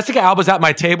Jessica Alba's at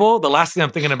my table, the last thing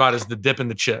I'm thinking about is the dip and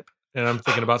the chip, and I'm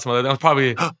thinking about some other. I'm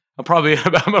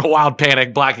in a wild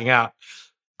panic, blacking out,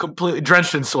 completely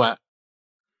drenched in sweat.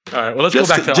 All right, well, let's go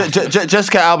back to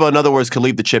Jessica Alba. In other words, could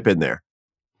leave the chip in there.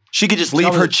 She could just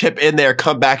leave her chip in there,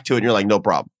 come back to it, and you're like, no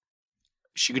problem.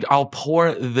 I'll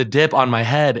pour the dip on my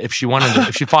head if she wanted it.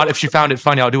 If she found it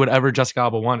funny, I'll do whatever Jessica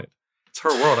Alba wanted. It's her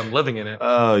world. I'm living in it.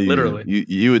 Oh, literally.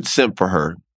 You would simp for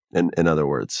her. In other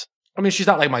words. I mean, she's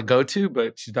not like my go-to,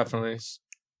 but she's definitely.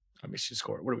 I mean, she's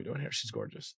gorgeous. What are we doing here? She's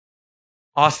gorgeous.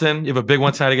 Austin, you have a big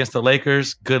one tonight against the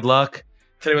Lakers. Good luck.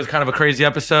 Today was kind of a crazy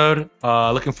episode.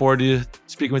 Looking forward to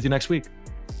speaking with you next week.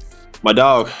 My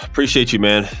dog, appreciate you,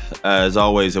 man. As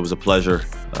always, it was a pleasure.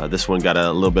 This one got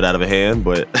a little bit out of hand,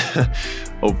 but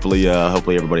hopefully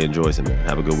everybody enjoys it, man.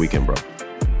 Have a good weekend, bro.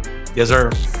 Yes, sir.